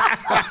be.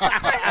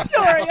 I'm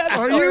sorry.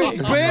 Are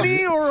you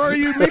Benny or are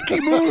you Mickey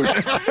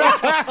Mouse?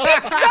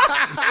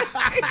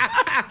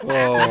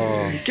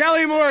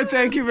 Kelly Moore,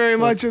 thank you very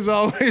much as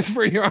always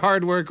for your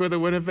hard work with the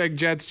Winnipeg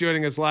Jets,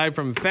 joining us live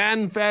from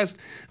FanFest.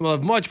 We'll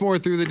have much more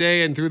through the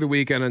day and through the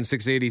weekend on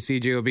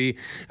 680 CJOB,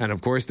 and of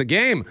course the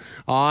game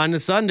on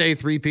Sunday,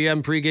 3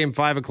 p.m. pregame,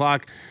 5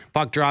 o'clock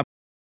puck drop.